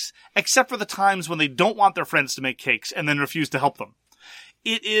people's cakes, except for the times when they don't want their friends to make cakes and then refuse to help them.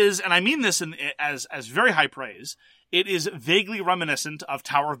 It is, and I mean this as very high praise, it is vaguely reminiscent of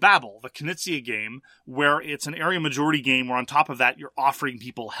Tower of Babel, the Knizia game, where it's an area majority game where on top of that you're offering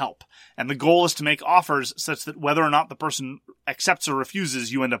people help. And the goal is to make offers such that whether or not the person accepts or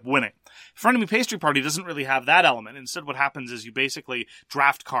refuses, you end up winning. Frenemy Pastry Party doesn't really have that element. Instead, what happens is you basically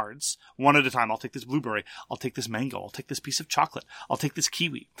draft cards one at a time. I'll take this blueberry. I'll take this mango. I'll take this piece of chocolate. I'll take this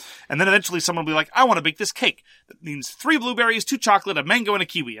kiwi. And then eventually someone will be like, I want to bake this cake. That means 3 blueberries, 2 chocolate, a mango, and a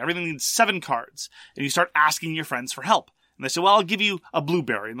kiwi. Everything needs 7 cards. And you start asking your friends for help. And they say, well, I'll give you a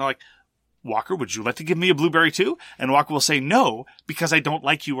blueberry. And they're like, Walker, would you like to give me a blueberry too? And Walker will say, no, because I don't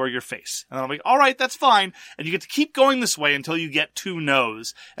like you or your face. And I'm like, all right, that's fine. And you get to keep going this way until you get 2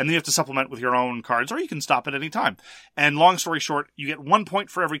 no's. And then you have to supplement with your own cards, or you can stop at any time. And long story short, you get 1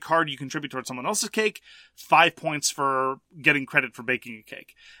 point for every card you contribute towards someone else's cake, 5 points for getting credit for baking a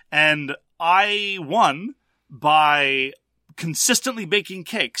cake. And I won by consistently baking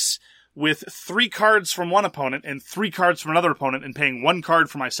cakes with 3 cards from one opponent and 3 cards from another opponent and paying 1 card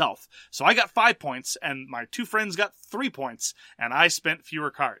for myself. So I got 5 points and my 2 friends got 3 points and I spent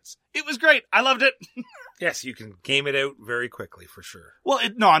fewer cards. It was great. I loved it. Yes, you can game it out very quickly for sure. Well,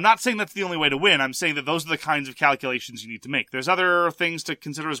 no, I'm not saying that's the only way to win. I'm saying that those are the kinds of calculations you need to make. There's other things to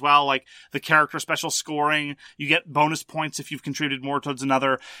consider as well, like the character special scoring. You get bonus points if you've contributed more towards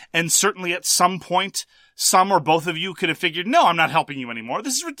another. And certainly at some point, some or both of you could have figured, no, I'm not helping you anymore.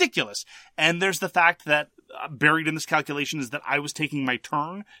 This is ridiculous. And there's the fact that buried in this calculation is that I was taking my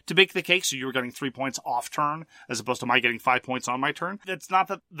turn to bake the cake, so you were getting 3 points off turn, as opposed to my getting 5 points on my turn. It's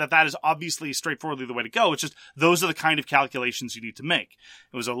not that is obviously straightforwardly the way to go. It's just those are the kind of calculations you need to make.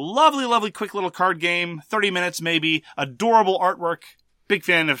 It was a lovely, lovely, quick little card game, 30 minutes maybe, adorable artwork. Big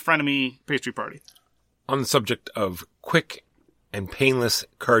fan of Frenemy Pastry Party. On the subject of quick and painless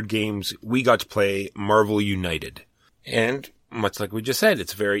card games, we got to play Marvel United. And much like we just said,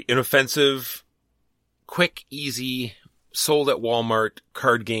 it's very inoffensive, quick, easy, sold at Walmart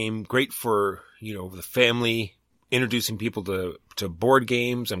card game. Great for, the family, introducing people to board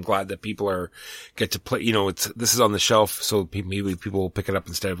games. I'm glad that people get to play, this is on the shelf. So maybe people will pick it up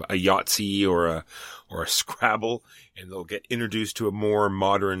instead of a Yahtzee or a Scrabble, and they'll get introduced to a more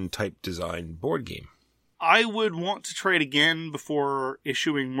modern type design board game. I would want to try it again before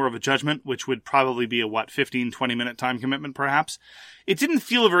issuing more of a judgment, which would probably be a, 15, 20-minute time commitment, perhaps. It didn't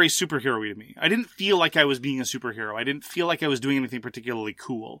feel very superhero-y to me. I didn't feel like I was being a superhero. I didn't feel like I was doing anything particularly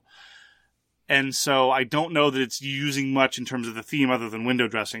cool. And so I don't know that it's using much in terms of the theme other than window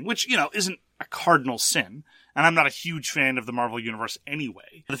dressing, which, isn't a cardinal sin. And I'm not a huge fan of the Marvel Universe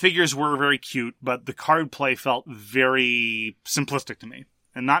anyway. The figures were very cute, but the card play felt very simplistic to me.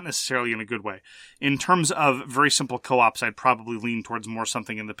 And not necessarily in a good way. In terms of very simple co-ops, I'd probably lean towards more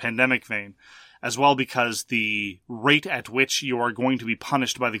something in the Pandemic vein, as well because the rate at which you are going to be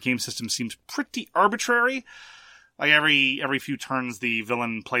punished by the game system seems pretty arbitrary. Like every few turns, the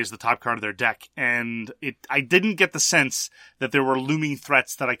villain plays the top card of their deck, and I didn't get the sense that there were looming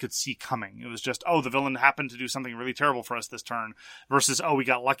threats that I could see coming. It was just, the villain happened to do something really terrible for us this turn, versus, we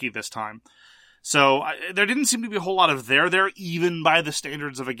got lucky this time. So there didn't seem to be a whole lot of there, even by the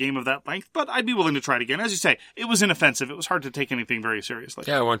standards of a game of that length, but I'd be willing to try it again. As you say, it was inoffensive. It was hard to take anything very seriously.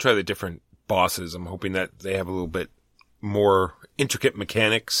 Yeah, I want to try the different bosses. I'm hoping that they have a little bit more intricate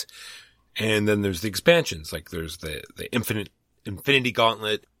mechanics. And then there's the expansions, like there's the Infinity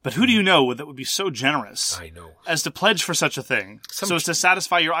Gauntlet. But who do you know that would be so generous I know. As to pledge for such a thing, so as to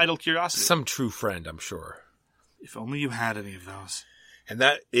satisfy your idle curiosity? Some true friend, I'm sure. If only you had any of those. And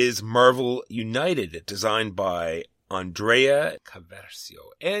that is Marvel United, designed by Andrea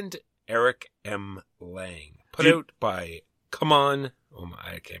Caversio and Eric M. Lang. Put out by Come On. Oh my,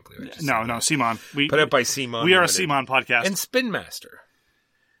 I can't believe it. No, CMON. Put out by CMON. We are a CMON podcast. And Spin Master.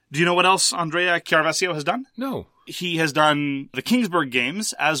 Do you know what else Andrea Caversio has done? No. He has done the Kingsburg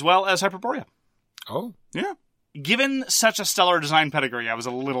games as well as Hyperborea. Oh. Yeah. Given such a stellar design pedigree, I was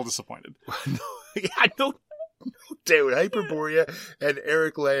a little disappointed. No doubt. Hyperborea and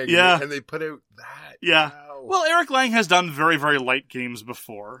Eric Lang. Yeah. And they put out that. Yeah. Wow. Well, Eric Lang has done very, very light games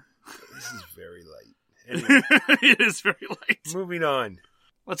before. This is very light. Anyway. It is very light. Moving on.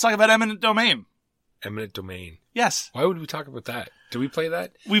 Let's talk about Eminent Domain. Eminent Domain. Yes. Why would we talk about that? Did we play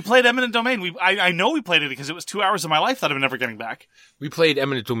that? We played Eminent Domain. I know we played it because it was 2 hours of my life that I'm never getting back. We played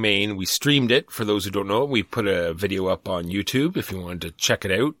Eminent Domain. We streamed it. For those who don't know, we put a video up on YouTube if you wanted to check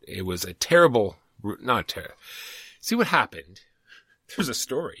it out. It was a terrible, not terrible. See what happened? There's a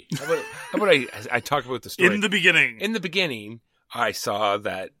story. How about I talk about the story? In the beginning. In the beginning, I saw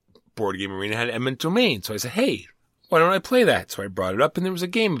that Board Game Arena had Eminent Domain. So I said, hey, why don't I play that? So I brought it up and there was a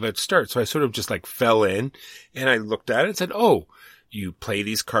game about to start. So I sort of just like fell in and I looked at it and said, oh, you play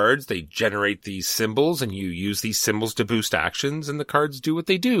these cards, they generate these symbols and you use these symbols to boost actions and the cards do what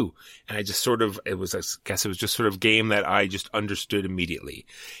they do. And I just sort of, I guess it was just sort of a game that I just understood immediately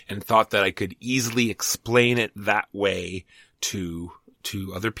and thought that I could easily explain it that way to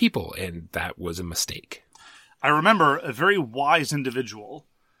other people. And that was a mistake. I remember a very wise individual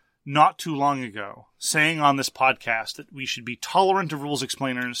not too long ago saying on this podcast that we should be tolerant of rules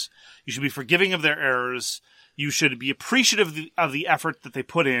explainers. You should be forgiving of their errors. You should be appreciative of the effort that they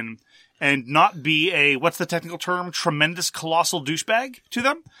put in and not be a, what's the technical term, tremendous colossal douchebag to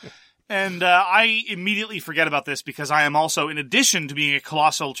them. And I immediately forget about this because I am also, in addition to being a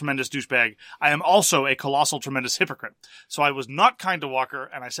colossal, tremendous douchebag, I am also a colossal, tremendous hypocrite. So I was not kind to Walker,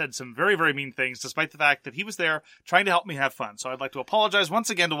 and I said some very, very mean things, despite the fact that he was there trying to help me have fun. So I'd like to apologize once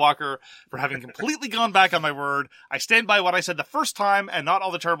again to Walker for having completely gone back on my word. I stand by what I said the first time and not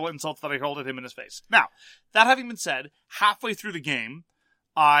all the terrible insults that I hurled at him in his face. Now, that having been said, halfway through the game,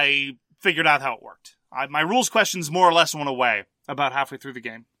 I figured out how it worked. My rules questions more or less went away about halfway through the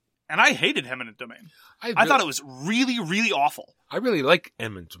game. And I hated Eminent Domain. I thought it was really, really awful. I really like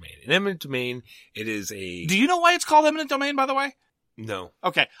Eminent Domain. In Eminent Domain, it is a... Do you know why it's called Eminent Domain, by the way? No.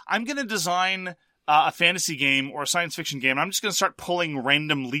 Okay, I'm going to design a fantasy game or a science fiction game. I'm just going to start pulling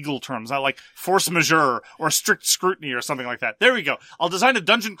random legal terms, like force majeure or strict scrutiny or something like that. There we go. I'll design a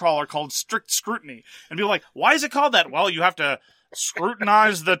dungeon crawler called Strict Scrutiny. And be like, why is it called that? Well, you have to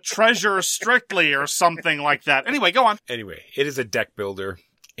scrutinize the treasure strictly or something like that. Anyway, go on. Anyway, it is a deck builder.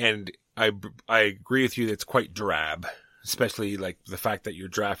 And I agree with you that it's quite drab, especially like the fact that you're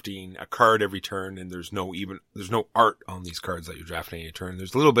drafting a card every turn and there's no art on these cards that you're drafting every turn.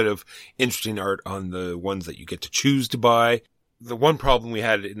 There's a little bit of interesting art on the ones that you get to choose to buy. The one problem we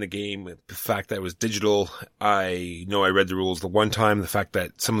had in the game, the fact that it was digital, I know I read the rules the one time, the fact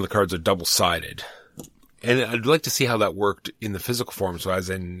that some of the cards are double-sided. And I'd like to see how that worked in the physical form. So as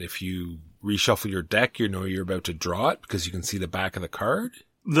in, if you reshuffle your deck, you know you're about to draw it because you can see the back of the card.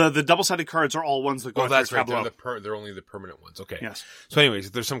 The double-sided cards are all ones that go into your tableau. Oh, that's right. They're only the permanent ones. Okay. Yes. So anyways,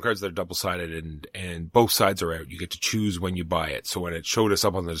 there's some cards that are double-sided and both sides are out. You get to choose when you buy it. So when it showed us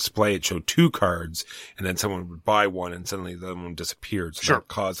up on the display, it showed two cards and then someone would buy one and suddenly the other one disappeared. So that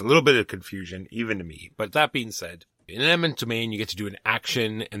caused a little bit of confusion, even to me. But that being said, in Eminent Domain, you get to do an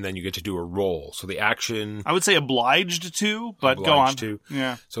action and then you get to do a roll. So the action... I would say obliged to, but go on.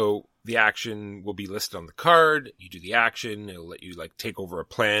 Yeah. So the action will be listed on the card. You do the action. It'll let you like take over a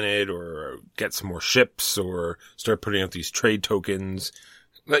planet or get some more ships or start putting out these trade tokens.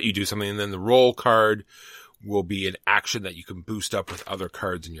 Let you do something. And then the roll card will be an action that you can boost up with other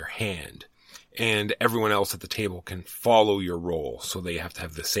cards in your hand. And everyone else at the table can follow your roll. So they have to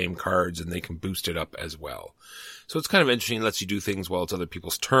have the same cards and they can boost it up as well. So it's kind of interesting. It lets you do things while it's other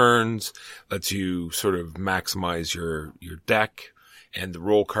people's turns. Lets you sort of maximize your deck. And the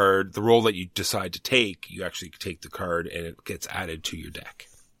roll that you decide to take, you actually take the card and it gets added to your deck.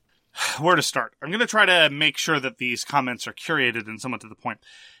 Where to start? I'm going to try to make sure that these comments are curated and somewhat to the point.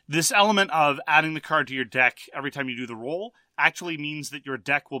 This element of adding the card to your deck every time you do the roll actually means that your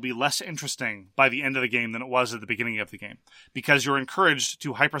deck will be less interesting by the end of the game than it was at the beginning of the game, because you're encouraged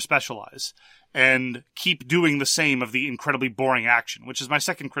to hyper-specialize and keep doing the same of the incredibly boring action, which is my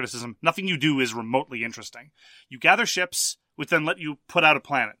second criticism. Nothing you do is remotely interesting. You gather ships, which then let you put out a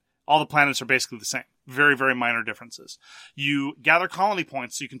planet. All the planets are basically the same. Very, very minor differences. You gather colony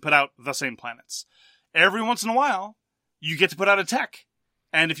points so you can put out the same planets. Every once in a while, you get to put out a tech.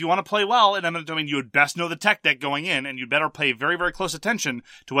 And if you want to play well in Eminent Domain, you would best know the tech deck going in, and you'd better pay very, very close attention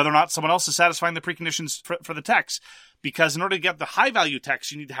to whether or not someone else is satisfying the preconditions for the techs. Because in order to get the high-value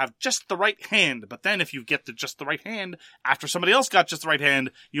techs, you need to have just the right hand. But then if you get just the right hand, after somebody else got just the right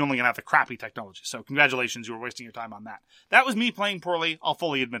hand, you're only going to have the crappy technology. So congratulations, you were wasting your time on that. That was me playing poorly, I'll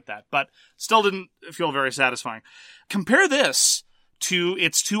fully admit that. But still didn't feel very satisfying. Compare this to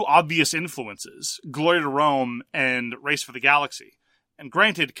its two obvious influences, Glory to Rome and Race for the Galaxy. And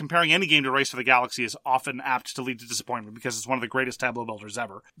granted, comparing any game to Race for the Galaxy is often apt to lead to disappointment because it's one of the greatest tableau builders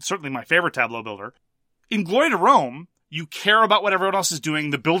ever. Certainly my favorite tableau builder. In Glory to Rome, you care about what everyone else is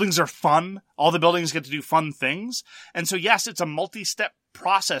doing. The buildings are fun. All the buildings get to do fun things. And so yes, it's a multi-step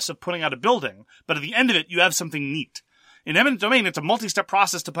process of putting out a building, but at the end of it, you have something neat. In Eminent Domain, it's a multi-step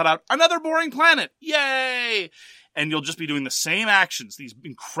process to put out another boring planet. Yay! And you'll just be doing the same actions, these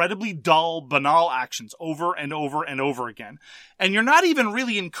incredibly dull, banal actions over and over and over again. And you're not even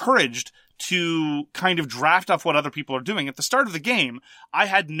really encouraged to kind of draft off what other people are doing. At the start of the game, I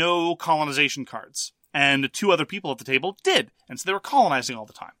had no colonization cards. and 2 other people at the table did. And so they were colonizing all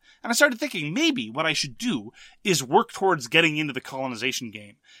the time. And I started thinking maybe what I should do is work towards getting into the colonization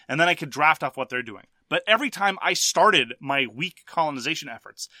game. And then I could draft off what they're doing. But every time I started my weak colonization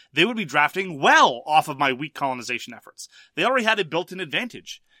efforts, they would be drafting well off of my weak colonization efforts. They already had a built-in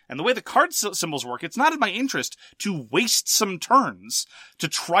advantage. And the way the card symbols work, it's not in my interest to waste some turns to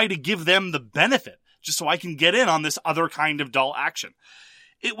try to give them the benefit, just so I can get in on this other kind of dull action.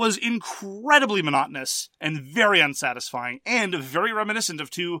 It was incredibly monotonous and very unsatisfying and very reminiscent of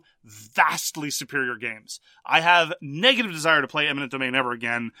 2 vastly superior games. I have negative desire to play Eminent Domain ever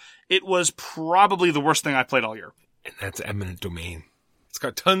again. It was probably the worst thing I played all year. And that's Eminent Domain. It's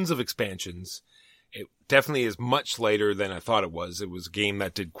got tons of expansions. It definitely is much lighter than I thought it was. It was a game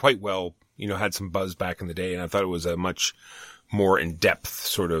that did quite well, had some buzz back in the day, and I thought it was a much more in-depth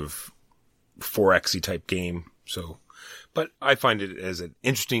sort of 4X-y type game. But I find it as an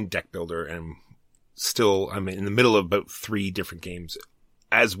interesting deck builder, and still I'm in the middle of about 3 different games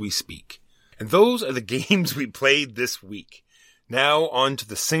as we speak. And those are the games we played this week. Now on to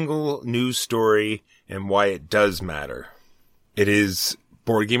the single news story and why it does matter. It is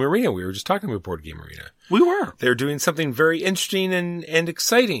Board Game Arena. We were just talking about Board Game Arena. We were. They're doing something very interesting and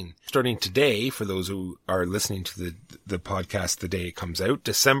exciting. Starting today, for those who are listening to the podcast the day it comes out,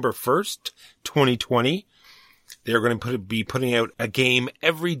 December 1st, 2020, they're going to be putting out a game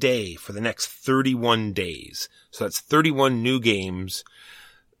every day for the next 31 days. So that's 31 new games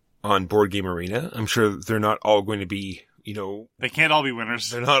on Board Game Arena. I'm sure they're not all going to be, They can't all be winners.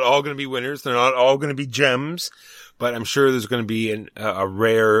 They're not all going to be winners. They're not all going to be gems. But I'm sure there's going to be a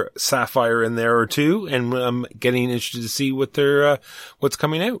rare sapphire in there or 2, and I'm getting interested to see what's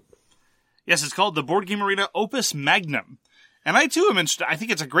coming out. Yes, it's called the Board Game Arena Opus Magnum. And I too am interested. I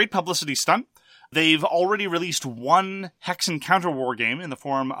think it's a great publicity stunt. They've already released 1 Hex and Counter War game in the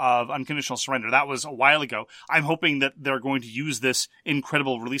form of Unconditional Surrender. That was a while ago. I'm hoping that they're going to use this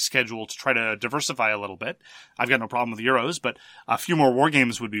incredible release schedule to try to diversify a little bit. I've got no problem with Euros, but a few more war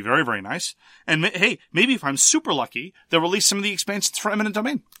games would be very, very nice. And hey, maybe if I'm super lucky, they'll release some of the expansions for Eminent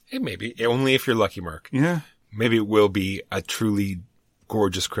Domain. Hey, maybe. Only if you're lucky, Mark. Yeah. Maybe it will be a truly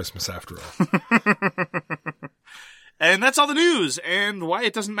gorgeous Christmas after all. And that's all the news and why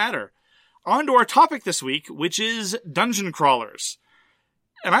it doesn't matter. On to our topic this week, which is dungeon crawlers.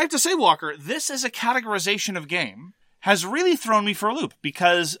 And I have to say, Walker, this as a categorization of game has really thrown me for a loop,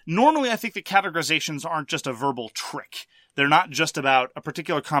 because normally I think that categorizations aren't just a verbal trick. They're not just about a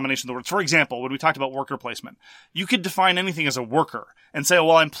particular combination of the words. For example, when we talked about worker placement, you could define anything as a worker and say, oh,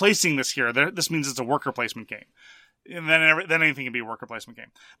 well, I'm placing this here. This means it's a worker placement game. And then anything can be a worker placement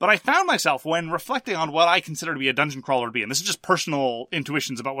game. But I found myself, when reflecting on what I consider to be a dungeon crawler to be, and this is just personal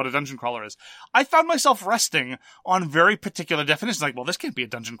intuitions about what a dungeon crawler is, I found myself resting on very particular definitions. Like, well, this can't be a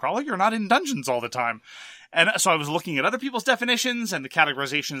dungeon crawler. You're not in dungeons all the time. And so I was looking at other people's definitions and the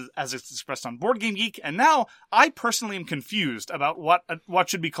categorization as it's expressed on Board Game Geek. And now I personally am confused about what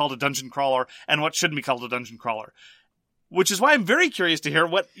should be called a dungeon crawler and what shouldn't be called a dungeon crawler. Which is why I'm very curious to hear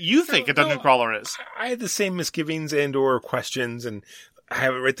what you think a dungeon crawler is. I had the same misgivings and or questions, and I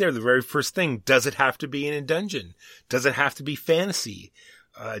have it right there. The very first thing, does it have to be in a dungeon? Does it have to be fantasy?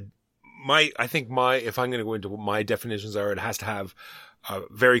 If I'm going to go into what my definitions are, it has to have a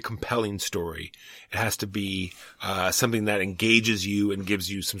very compelling story. It has to be something that engages you and gives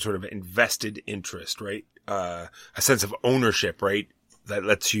you some sort of invested interest, right? A sense of ownership, right? That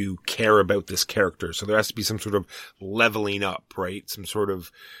lets you care about this character. So there has to be some sort of leveling up, right? Some sort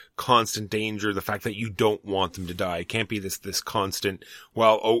of constant danger. The fact that you don't want them to die. It can't be this constant,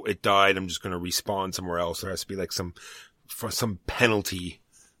 it died, I'm just going to respawn somewhere else. There has to be like some penalty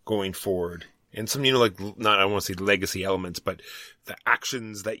going forward. And some, I don't want to say legacy elements, but the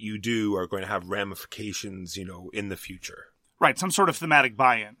actions that you do are going to have ramifications, in the future. Right, some sort of thematic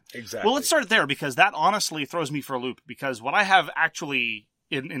buy-in. Exactly. Well, let's start there, because that honestly throws me for a loop, because what I have actually,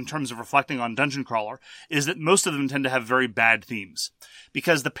 in terms of reflecting on Dungeon Crawler, is that most of them tend to have very bad themes.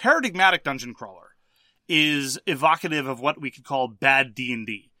 Because the paradigmatic Dungeon Crawler is evocative of what we could call bad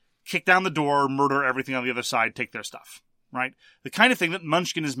D&D. Kick down the door, murder everything on the other side, take their stuff. Right? The kind of thing that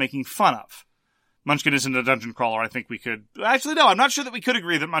Munchkin is making fun of. Munchkin isn't a dungeon crawler. I think we could... Actually, no, I'm not sure that we could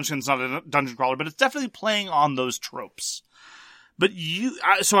agree that Munchkin's not a dungeon crawler, but it's definitely playing on those tropes. But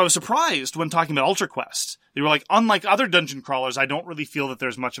so I was surprised when talking about Ultra Quest. They were like, unlike other dungeon crawlers, I don't really feel that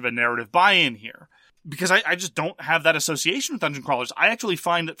there's much of a narrative buy-in here. Because I just don't have that association with dungeon crawlers. I actually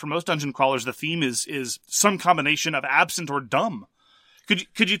find that for most dungeon crawlers, the theme is some combination of absent or dumb.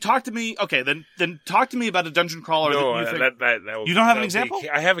 Could you talk to me? Okay, then talk to me about a dungeon crawler. No, that you don't have an example?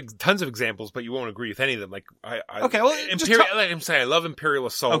 I have tons of examples, but you won't agree with any of them. Okay, well, I'm saying I love Imperial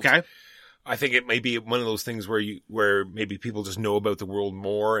Assault. Okay. I think it may be one of those things where maybe people just know about the world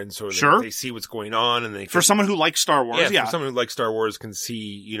more, and so Sure. they see what's going on, and they For someone who likes Star Wars, yeah. For someone who likes Star Wars can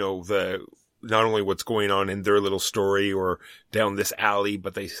see, not only what's going on in their little story or down this alley,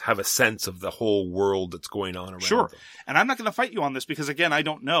 but they have a sense of the whole world that's going on around Sure. them. And I'm not going to fight you on this because, again, I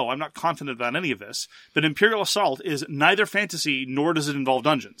don't know. I'm not confident about any of this. But Imperial Assault is neither fantasy nor does it involve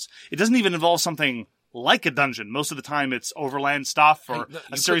dungeons. It doesn't even involve something like a dungeon. Most of the time it's overland stuff or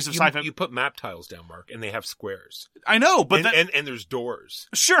a series of sci-fi. You put map tiles down, Mark, and they have squares. I know, but and there's doors.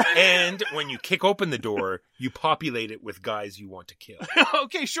 Sure. And when you kick open the door, you populate it with guys you want to kill.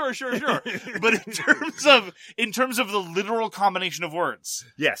 Okay, sure. But in terms of the literal combination of words,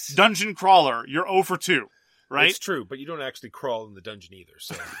 Yes. dungeon crawler, you're 0 for 2, right? It's true, but you don't actually crawl in the dungeon either,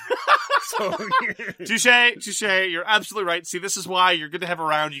 so... Touche. You're absolutely right. See, this is why you're good to have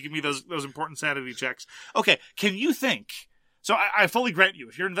around. You give me those important sanity checks. Okay, can you think... So I fully grant you,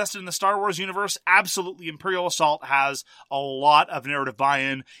 if you're invested in the Star Wars universe, absolutely Imperial Assault has a lot of narrative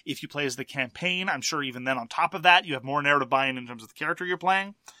buy-in. If you play as the campaign, I'm sure even then on top of that, you have more narrative buy-in in terms of the character you're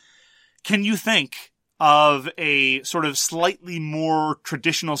playing. Can you think of a sort of slightly more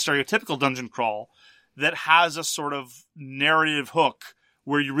traditional, stereotypical dungeon crawl that has a sort of narrative hook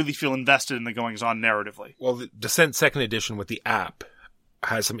where you really feel invested in the goings-on narratively? Well, the Descent 2nd Edition with the app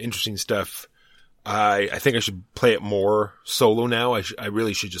has some interesting stuff. I think I should play it more solo now. I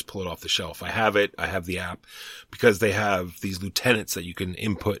really should just pull it off the shelf. I have the app, because they have these lieutenants that you can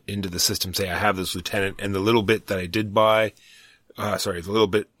input into the system. Say, I have this lieutenant, and the little bit that I did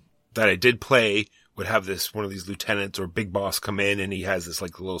play would have one of these lieutenants or big boss come in, and he has this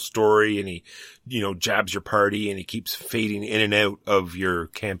like little story, and he, jabs your party, and he keeps fading in and out of your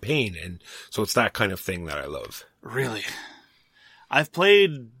campaign. And so it's that kind of thing that I love. Really? I've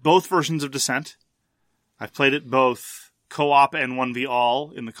played both versions of Descent. I've played it both co-op and 1v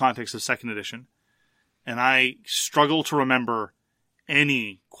all in the context of 2nd edition. And I struggle to remember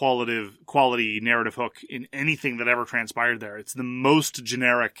any quality narrative hook in anything that ever transpired there. It's the most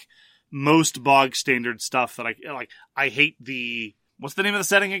generic, most bog standard stuff that I hate what's the name of the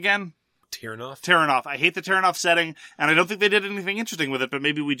setting again? Terranoff. I hate the Terranoff setting, and I don't think they did anything interesting with it, but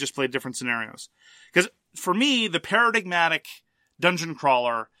maybe we just played different scenarios. Because for me, the paradigmatic dungeon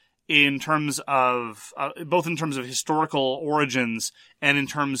crawler, in terms of both in terms of historical origins and in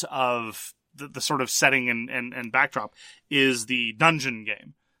terms of the sort of setting and backdrop, is the dungeon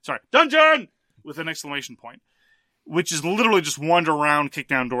game. Sorry, dungeon with an exclamation point, which is literally just wander around, kick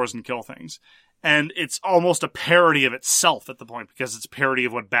down doors, and kill things. And it's almost a parody of itself at the point, because it's a parody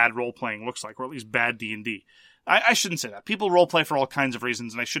of what bad role-playing looks like, or at least bad D&D. I shouldn't say that. People role-play for all kinds of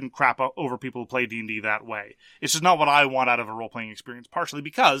reasons, and I shouldn't crap over people who play D&D that way. It's just not what I want out of a role-playing experience, partially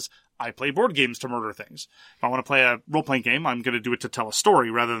because I play board games to murder things. If I want to play a role-playing game, I'm going to do it to tell a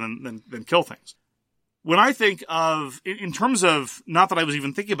story rather than kill things. When I think of, in terms of, not that I was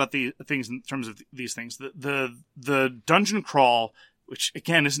even thinking about the things in terms of these things, the dungeon crawl, which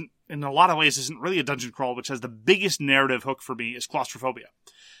again isn't, in a lot of ways isn't really a dungeon crawl, which has the biggest narrative hook for me, is claustrophobia.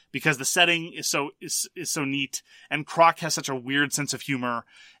 Because the setting is so neat, and Croc has such a weird sense of humor,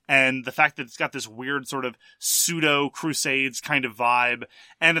 and the fact that it's got this weird sort of pseudo-Crusades kind of vibe,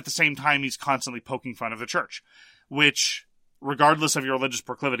 and at the same time he's constantly poking fun of the church, which, regardless of your religious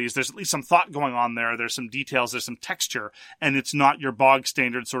proclivities, there's at least some thought going on there, there's some details, there's some texture, and it's not your bog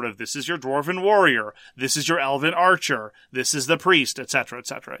standard sort of, this is your dwarven warrior, this is your elven archer, this is the priest, etc.,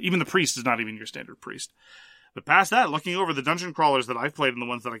 etc. Even the priest is not even your standard priest. But past that, looking over the dungeon crawlers that I've played and the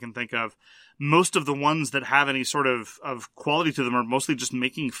ones that I can think of, most of the ones that have any sort of quality to them are mostly just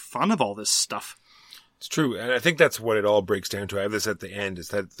making fun of all this stuff. It's true, and I think that's what it all breaks down to. I have this at the end, is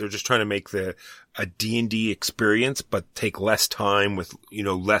that they're just trying to make a D&D experience, but take less time with,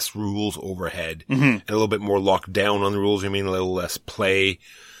 less rules overhead, and a little bit more locked down on the rules. A little less play.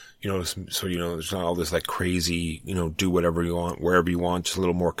 There's not all this like crazy, do whatever you want, wherever you want, just a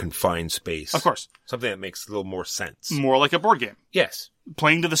little more confined space. Of course. Something that makes a little more sense. More like a board game. Yes.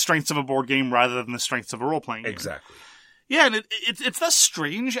 Playing to the strengths of a board game rather than the strengths of a role-playing game. Exactly. Yeah, and it's thus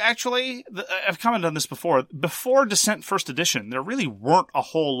strange, actually. I've commented on this before. Before Descent 1st Edition, there really weren't a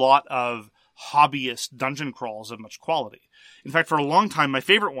whole lot of hobbyist dungeon crawls of much quality. In fact, for a long time, my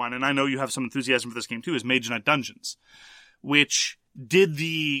favorite one, and I know you have some enthusiasm for this game too, is Mage Knight Dungeons, which did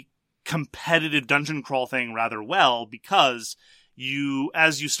the competitive dungeon crawl thing rather well, because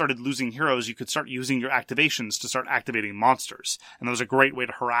as you started losing heroes, you could start using your activations to start activating monsters. And that was a great way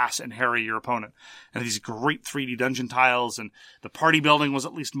to harass and harry your opponent. And these great 3D dungeon tiles, and the party building was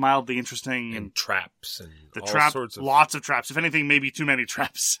at least mildly interesting. And traps and the all sorts of... Lots of traps. If anything, maybe too many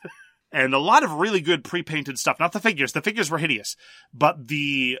traps. And a lot of really good pre-painted stuff. Not the figures. The figures were hideous. But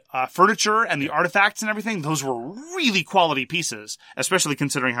the furniture and the artifacts and everything, those were really quality pieces, especially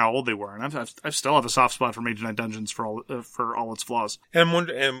considering how old they were. And I still have a soft spot for Mage Knight Dungeons for all its flaws.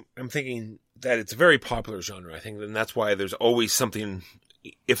 And I'm thinking that it's a very popular genre, I think, and that's why there's always something,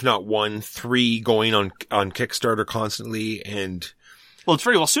 if not 1, 3 going on Kickstarter constantly, and... Well, it's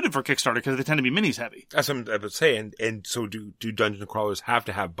very well suited for Kickstarter because they tend to be minis heavy. That's what I would say. And so do dungeon crawlers have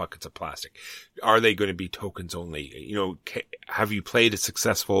to have buckets of plastic? Are they going to be tokens only? You know, have you played a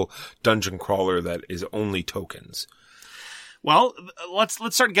successful dungeon crawler that is only tokens? Well, let's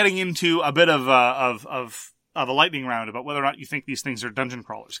start getting into a bit of a lightning round about whether or not you think these things are dungeon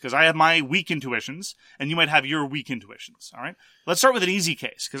crawlers. Because I have my weak intuitions, and you might have your weak intuitions. All right? Let's start with an easy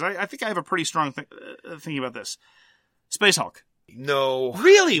case, because I think I have a pretty strong thing about this. Space Hulk. No.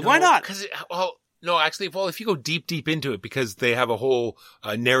 Really? No, why not? Because, if you go deep into it, because they have a whole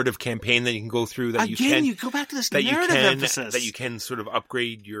narrative campaign that you can go through that you go back to this narrative emphasis. That you can sort of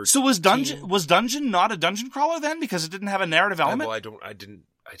upgrade your So was Dungeon not a dungeon crawler then? Because it didn't have a narrative element? I don't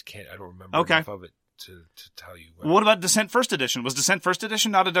remember enough of it to tell you. What about Descent First Edition? Was Descent First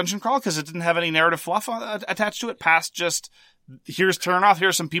Edition not a dungeon crawl because it didn't have any narrative fluff attached to it past just, here's turn-off,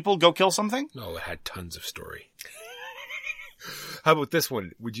 here's some people, go kill something? No, it had tons of story. How about this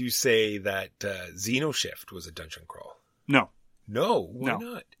one? Would you say that Xenoshift was a dungeon crawl? No. No, why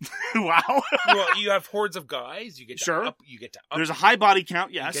not? Wow. Well, you have hordes of guys. You get to There's a high body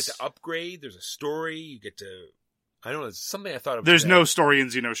count, yes. You get to upgrade. There's a story. You get to... I don't know. It's something I thought of. There's no story in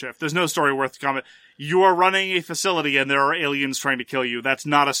Xenoshift. There's no story worth comment. You are running a facility and there are aliens trying to kill you. That's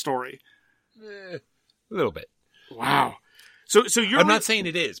not a story. A little bit. Wow. So you're... I'm not saying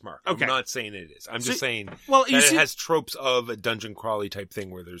it is, Mark. Okay. I'm not saying it is. I'm just saying it has tropes of a dungeon crawly type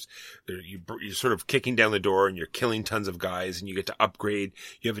thing where you're sort of kicking down the door and you're killing tons of guys and you get to upgrade.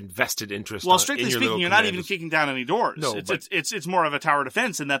 You have invested interest. Well, strictly speaking, you're not even kicking down any doors. No, it's more of a tower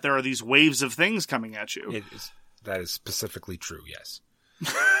defense in that there are these waves of things coming at you. That is specifically true, yes.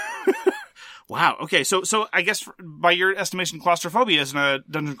 Wow. Okay. So I guess by your estimation, claustrophobia isn't a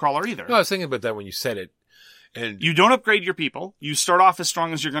dungeon crawler either. No, I was thinking about that when you said it. And you don't upgrade your people. You start off as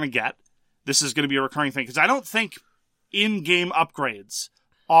strong as you're going to get. This is going to be a recurring thing because I don't think in-game upgrades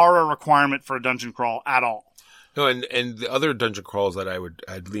are a requirement for a dungeon crawl at all. No, and the other dungeon crawls that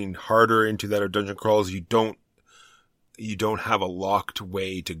I'd lean harder into that are dungeon crawls, you don't have a locked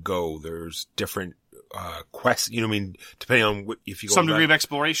way to go. There's different quests, depending on if you go some degree of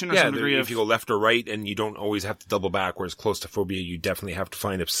exploration or some degree if you go left or right, and you don't always have to double back, whereas claustrophobia, you definitely have to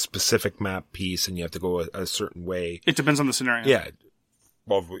find a specific map piece and you have to go a certain way. It depends on the scenario. Yeah.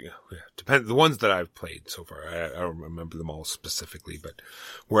 Well, depends. The ones that I've played so far, I don't remember them all specifically, but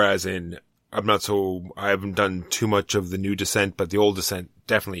whereas I haven't done too much of the new Descent, but the old Descent,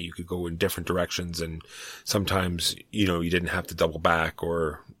 definitely you could go in different directions, and sometimes, you didn't have to double back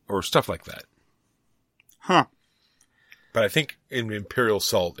or stuff like that. Huh. But I think in Imperial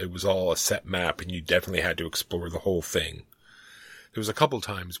Assault, it was all a set map, and you definitely had to explore the whole thing. There was a couple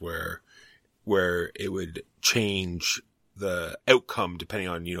times where it would change the outcome depending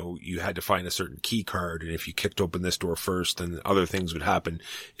on, you had to find a certain key card, and if you kicked open this door first, then other things would happen.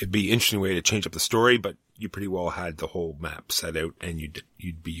 It'd be an interesting way to change up the story, but you pretty well had the whole map set out, and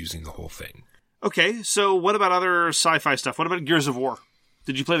you'd be using the whole thing. Okay, so what about other sci-fi stuff? What about Gears of War?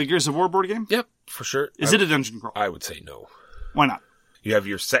 Did you play the Gears of War board game? Yep, for sure. Is it a dungeon crawl? I would say no. Why not? You have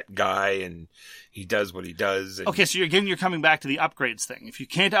your set guy, and he does what he does. And okay, so you're coming back to the upgrades thing. If you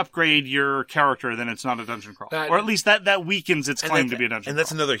can't upgrade your character, then it's not a dungeon crawl. Or at least that weakens its claim to be a dungeon crawl. And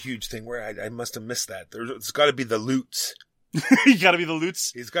that's another huge thing where I must have missed that. There's got to be the loots. You got to be the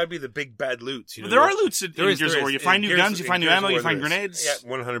loots? It's got to be the big bad loots. There are loots in Gears of War. You find new guns, you find new ammo, you find grenades. Yeah,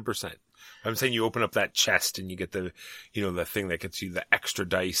 100%. I'm saying you open up that chest and you get the thing that gets you the extra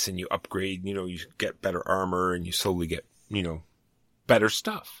dice, and you upgrade, you get better armor, and you slowly get, better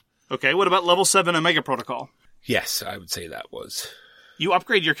stuff. Okay, what about level 7 Omega Protocol? Yes, I would say that was. You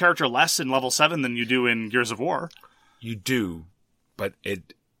upgrade your character less in level 7 than you do in Gears of War. You do, but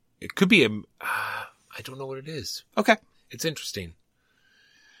it could be I don't know what it is. Okay. It's interesting.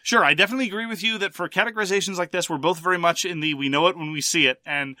 Sure, I definitely agree with you that for categorizations like this, we're both very much in the we know it when we see it,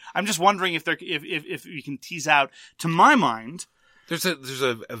 and I'm just wondering if we can tease out, to my mind... There's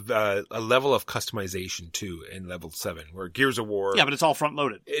a level of customization, too, in level 7, where Gears of War... Yeah, but it's all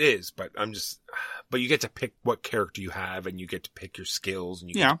front-loaded. It is, but but you get to pick what character you have, and you get to pick your skills, and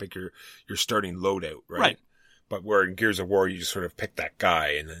you get to pick your starting loadout, right? Right. But where in Gears of War, you just sort of pick that guy,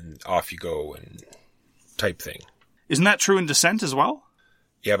 and then off you go, and type thing. Isn't that true in Descent as well?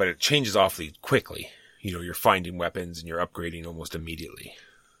 Yeah, but it changes awfully quickly. You're finding weapons and you're upgrading almost immediately.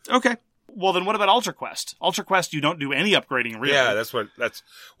 Okay. Well, then what about Ultra Quest? Ultra Quest, you don't do any upgrading, really. Yeah, that's what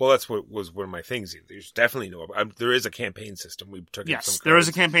was one of my things. There's definitely no, there is a campaign system. We took yes, some there is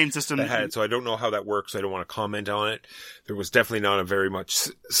a campaign system. So I don't know how that works. I don't want to comment on it. There was definitely not a very much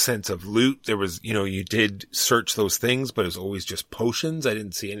sense of loot. There was, you did search those things, but it was always just potions. I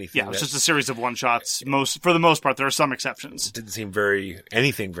didn't see anything. Yeah, it was just a series of one-shots. For the most part, there are some exceptions. It didn't seem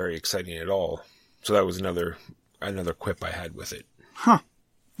anything very exciting at all. So that was another quip I had with it. Huh.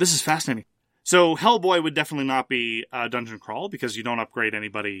 This is fascinating. So Hellboy would definitely not be a dungeon crawl because you don't upgrade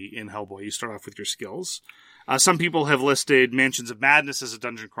anybody in Hellboy. You start off with your skills. Some people have listed Mansions of Madness as a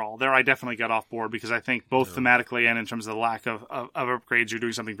dungeon crawl. There I definitely got off board because I think both thematically and in terms of the lack of upgrades, you're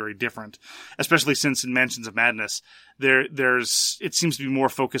doing something very different. Especially since in Mansions of Madness, it seems to be more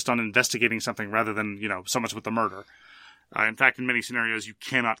focused on investigating something rather than, so much with the murder. In fact, in many scenarios, you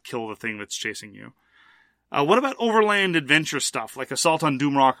cannot kill the thing that's chasing you. What about overland adventure stuff like Assault on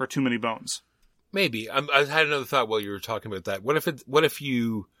Doomrock or Too Many Bones? Maybe. I had another thought while you were talking about that. What if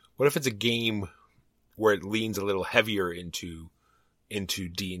it's a game where it leans a little heavier into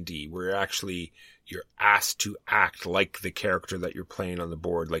D&D, where you're asked to act like the character that you're playing on the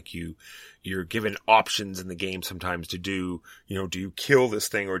board, like you're given options in the game sometimes to do, do you kill this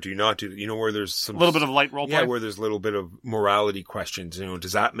thing or do you not do, where there's some... A little bit of light roleplay? Yeah, where there's a little bit of morality questions,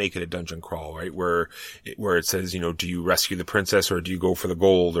 does that make it a dungeon crawl, right? Where it says, do you rescue the princess or do you go for the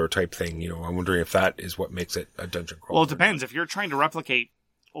gold or type thing, I'm wondering if that is what makes it a dungeon crawl. Well, it depends. If you're trying to replicate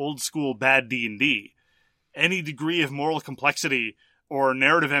old school bad D&D, any degree of moral complexity or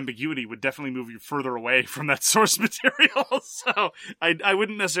narrative ambiguity would definitely move you further away from that source material. So I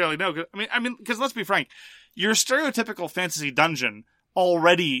wouldn't necessarily know. I mean, because let's be frank, your stereotypical fantasy dungeon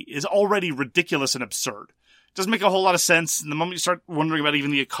is already ridiculous and absurd. It doesn't make a whole lot of sense. And the moment you start wondering about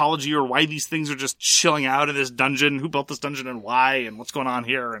even the ecology or why these things are just chilling out in this dungeon, who built this dungeon and why, and what's going on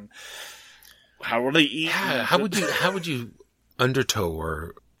here, and how are they eating? Yeah, how would you Undertow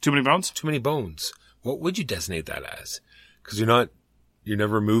or Too Many Bones? Too Many Bones. What would you designate that as? Because you're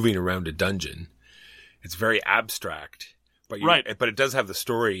never moving around a dungeon. It's very abstract, but but it does have the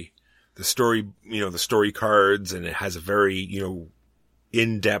story, the story cards, and it has a very,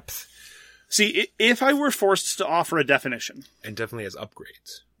 in-depth. See, if I were forced to offer a definition. And definitely has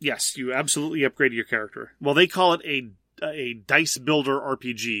upgrades. Yes, you absolutely upgrade your character. Well, they call it a dice builder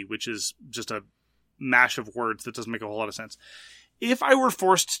RPG, which is just a mash of words that doesn't make a whole lot of sense. If I were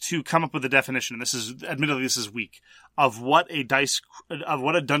forced to come up with a definition, and this is weak, of what a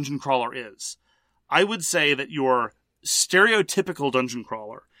dungeon crawler is, I would say that your stereotypical dungeon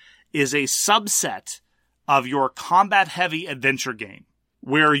crawler is a subset of your combat-heavy adventure game,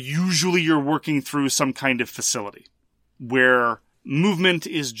 where usually you're working through some kind of facility, where movement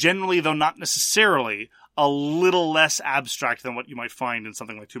is generally, though not necessarily, a little less abstract than what you might find in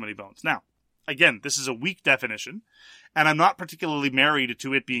something like Too Many Bones. Now, again, this is a weak definition, and I'm not particularly married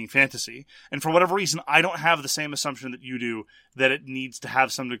to it being fantasy. And for whatever reason, I don't have the same assumption that you do that it needs to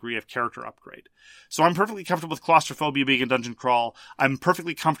have some degree of character upgrade. So I'm perfectly comfortable with Claustrophobia being a dungeon crawl. I'm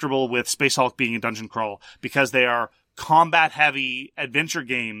perfectly comfortable with Space Hulk being a dungeon crawl because they are combat-heavy adventure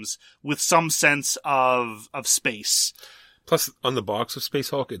games with some sense of space. Plus, on the box of Space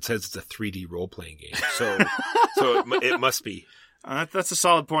Hulk, it says it's a 3D role-playing game. So it must be. That's a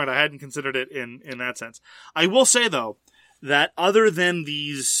solid point. I hadn't considered it in that sense. I will say, though, that other than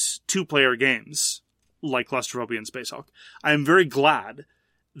these two-player games, like Claustrophobia and Space Hulk, I am very glad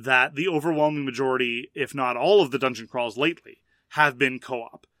that the overwhelming majority, if not all of the dungeon crawls lately, have been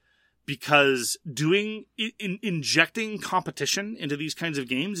co-op. Because injecting competition into these kinds of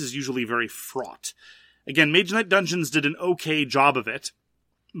games is usually very fraught. Again, Mage Knight Dungeons did an okay job of it,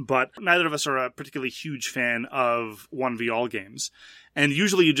 but neither of us are a particularly huge fan of 1v-all games. And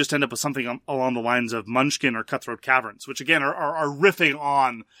usually you just end up with something along the lines of Munchkin or Cutthroat Caverns, which again are riffing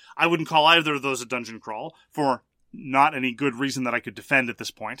on, I wouldn't call either of those a dungeon crawl, for not any good reason that I could defend at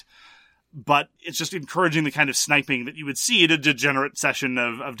this point. But it's just encouraging the kind of sniping that you would see at a degenerate session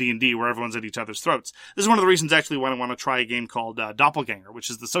of D&D where everyone's at each other's throats. This is one of the reasons actually why I want to try a game called Doppelganger, which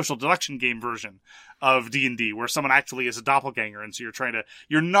is the social deduction game version of D&D, where someone actually is a doppelganger, and so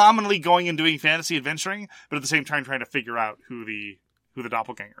you're nominally going and doing fantasy adventuring, but at the same time trying to figure out who the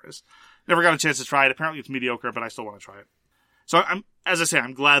doppelganger is. Never got a chance to try it. Apparently it's mediocre, but I still want to try it. So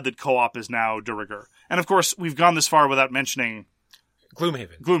I'm glad that co-op is now de rigueur. And of course, we've gone this far without mentioning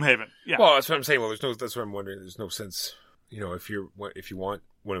Gloomhaven, yeah. Well, that's what I'm saying. Well, that's what I'm wondering. There's no sense, if you want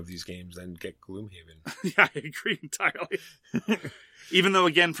one of these games, then get Gloomhaven. Yeah, I agree entirely. Even though,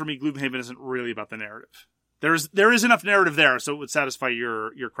 again, for me, Gloomhaven isn't really about the narrative. there is enough narrative there, so it would satisfy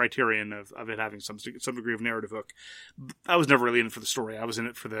your criterion of it having some degree of narrative hook. I was never really in it for the story. I was in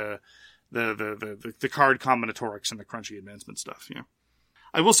it for the card combinatorics and the crunchy advancement stuff. Yeah.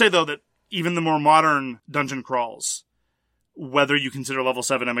 I will say though that even the more modern dungeon crawls, whether you consider level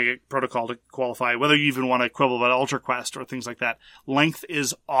 7 Omega Protocol to qualify, whether you even want to quibble about Ultra Quest or things like that, length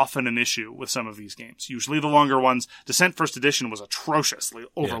is often an issue with some of these games. Usually the longer ones. Descent First Edition was atrociously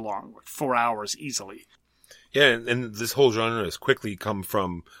overlong, like 4 hours easily. Yeah, and this whole genre has quickly come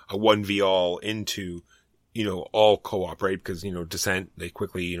from a 1v all into, all co-op, right? Because, Descent, they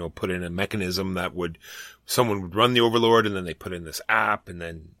quickly, put in a mechanism that someone would run the Overlord, and then they put in this app, and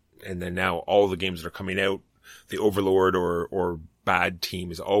then now all the games that are coming out, the Overlord or bad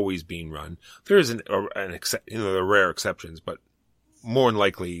team is always being run. There is there are rare exceptions, but more than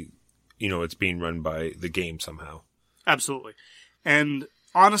likely, it's being run by the game somehow. Absolutely. And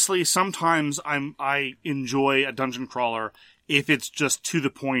honestly, sometimes I enjoy a dungeon crawler if it's just to the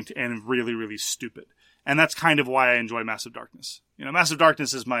point and really, really stupid. And that's kind of why I enjoy Massive Darkness. Massive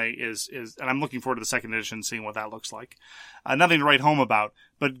Darkness is and I'm looking forward to the second edition, seeing what that looks like. Nothing to write home about,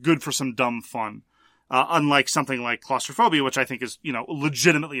 but good for some dumb fun. Unlike something like Claustrophobia, which I think is,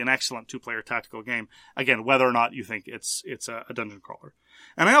 legitimately an excellent 2-player tactical game. Again, whether or not you think it's a dungeon crawler.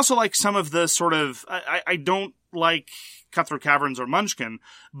 And I also like some of the sort of, I don't like Cutthroat Caverns or Munchkin,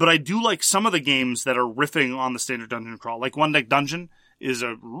 but I do like some of the games that are riffing on the standard dungeon crawl. Like One Deck Dungeon is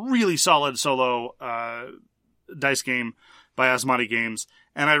a really solid solo, dice game by Asmati Games.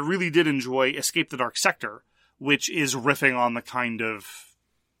 And I really did enjoy Escape the Dark Sector, which is riffing on that kind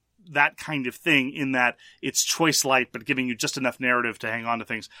of thing, in that it's choice light, but giving you just enough narrative to hang on to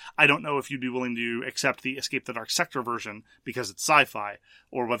things. I don't know if you'd be willing to accept the Escape the Dark Sector version because it's sci-fi,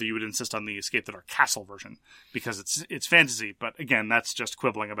 or whether you would insist on the Escape the Dark Castle version because it's fantasy. But again, that's just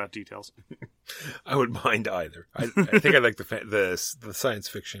quibbling about details. I would mind either. I think I like the science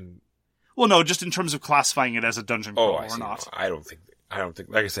fiction. Well, no, just in terms of classifying it as a dungeon crawl or not. I don't think.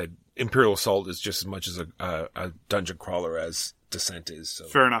 Like I said, Imperial Assault is just as much as a dungeon crawler as Descent is. So.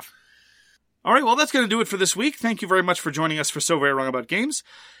 Fair enough. All right, well, that's going to do it for this week. Thank you very much for joining us for So Very Wrong About Games.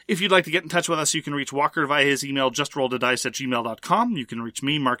 If you'd like to get in touch with us, you can reach Walker via his email, justrolledadice@gmail.com. You can reach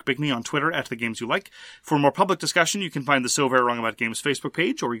me, Mark Bigney, on Twitter @TheGamesYouLike. For more public discussion, you can find the So Very Wrong About Games Facebook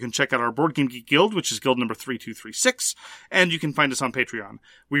page, or you can check out our Board Game Geek Guild, which is guild number 3236, and you can find us on Patreon.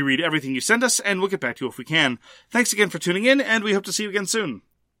 We read everything you send us, and we'll get back to you if we can. Thanks again for tuning in, and we hope to see you again soon.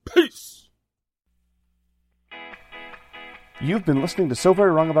 Peace! You've been listening to So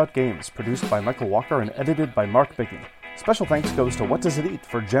Very Wrong About Games, produced by Michael Walker and edited by Mark Bigney. Special thanks goes to What Does It Eat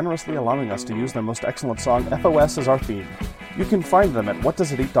for generously allowing us to use their most excellent song, FOS, as our theme. You can find them at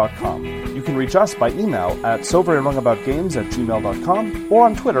whatdoesiteat.com. You can reach us by email at soverywrongaboutgames@gmail.com or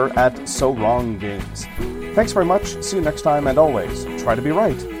on Twitter @SoWrongGames. Thanks very much, see you next time, and always, try to be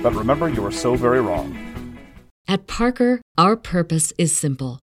right, but remember you are so very wrong. At Parker, our purpose is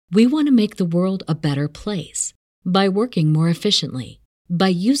simple. We want to make the world a better place. By working more efficiently, by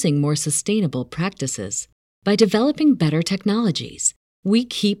using more sustainable practices, by developing better technologies, we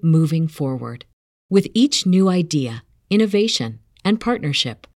keep moving forward. With each new idea, innovation, and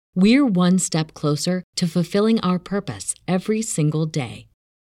partnership, we're one step closer to fulfilling our purpose every single day.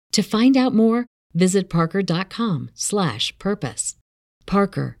 To find out more, visit parker.com/purpose.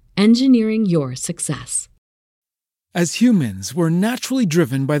 Parker, engineering your success. As humans, we're naturally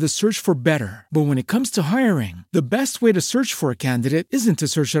driven by the search for better. But when it comes to hiring, the best way to search for a candidate isn't to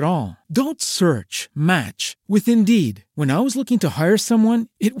search at all. Don't search, match with Indeed. When I was looking to hire someone,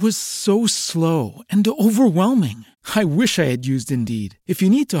 it was so slow and overwhelming. I wish I had used Indeed. If you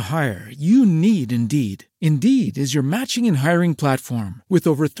need to hire, you need Indeed. Indeed is your matching and hiring platform with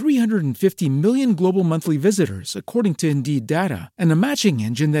over 350 million global monthly visitors, according to Indeed data, and a matching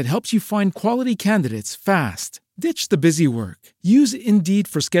engine that helps you find quality candidates fast. Ditch the busy work. Use Indeed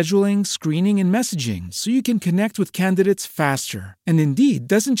for scheduling, screening, and messaging so you can connect with candidates faster. And Indeed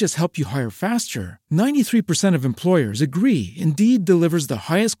doesn't just help you hire faster. 93% of employers agree Indeed delivers the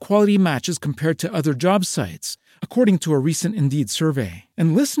highest quality matches compared to other job sites, according to a recent Indeed survey.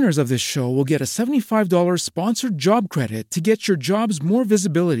 And listeners of this show will get a $75 sponsored job credit to get your jobs more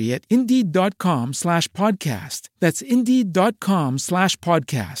visibility at Indeed.com/podcast. That's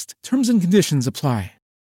Indeed.com/podcast. Terms and conditions apply.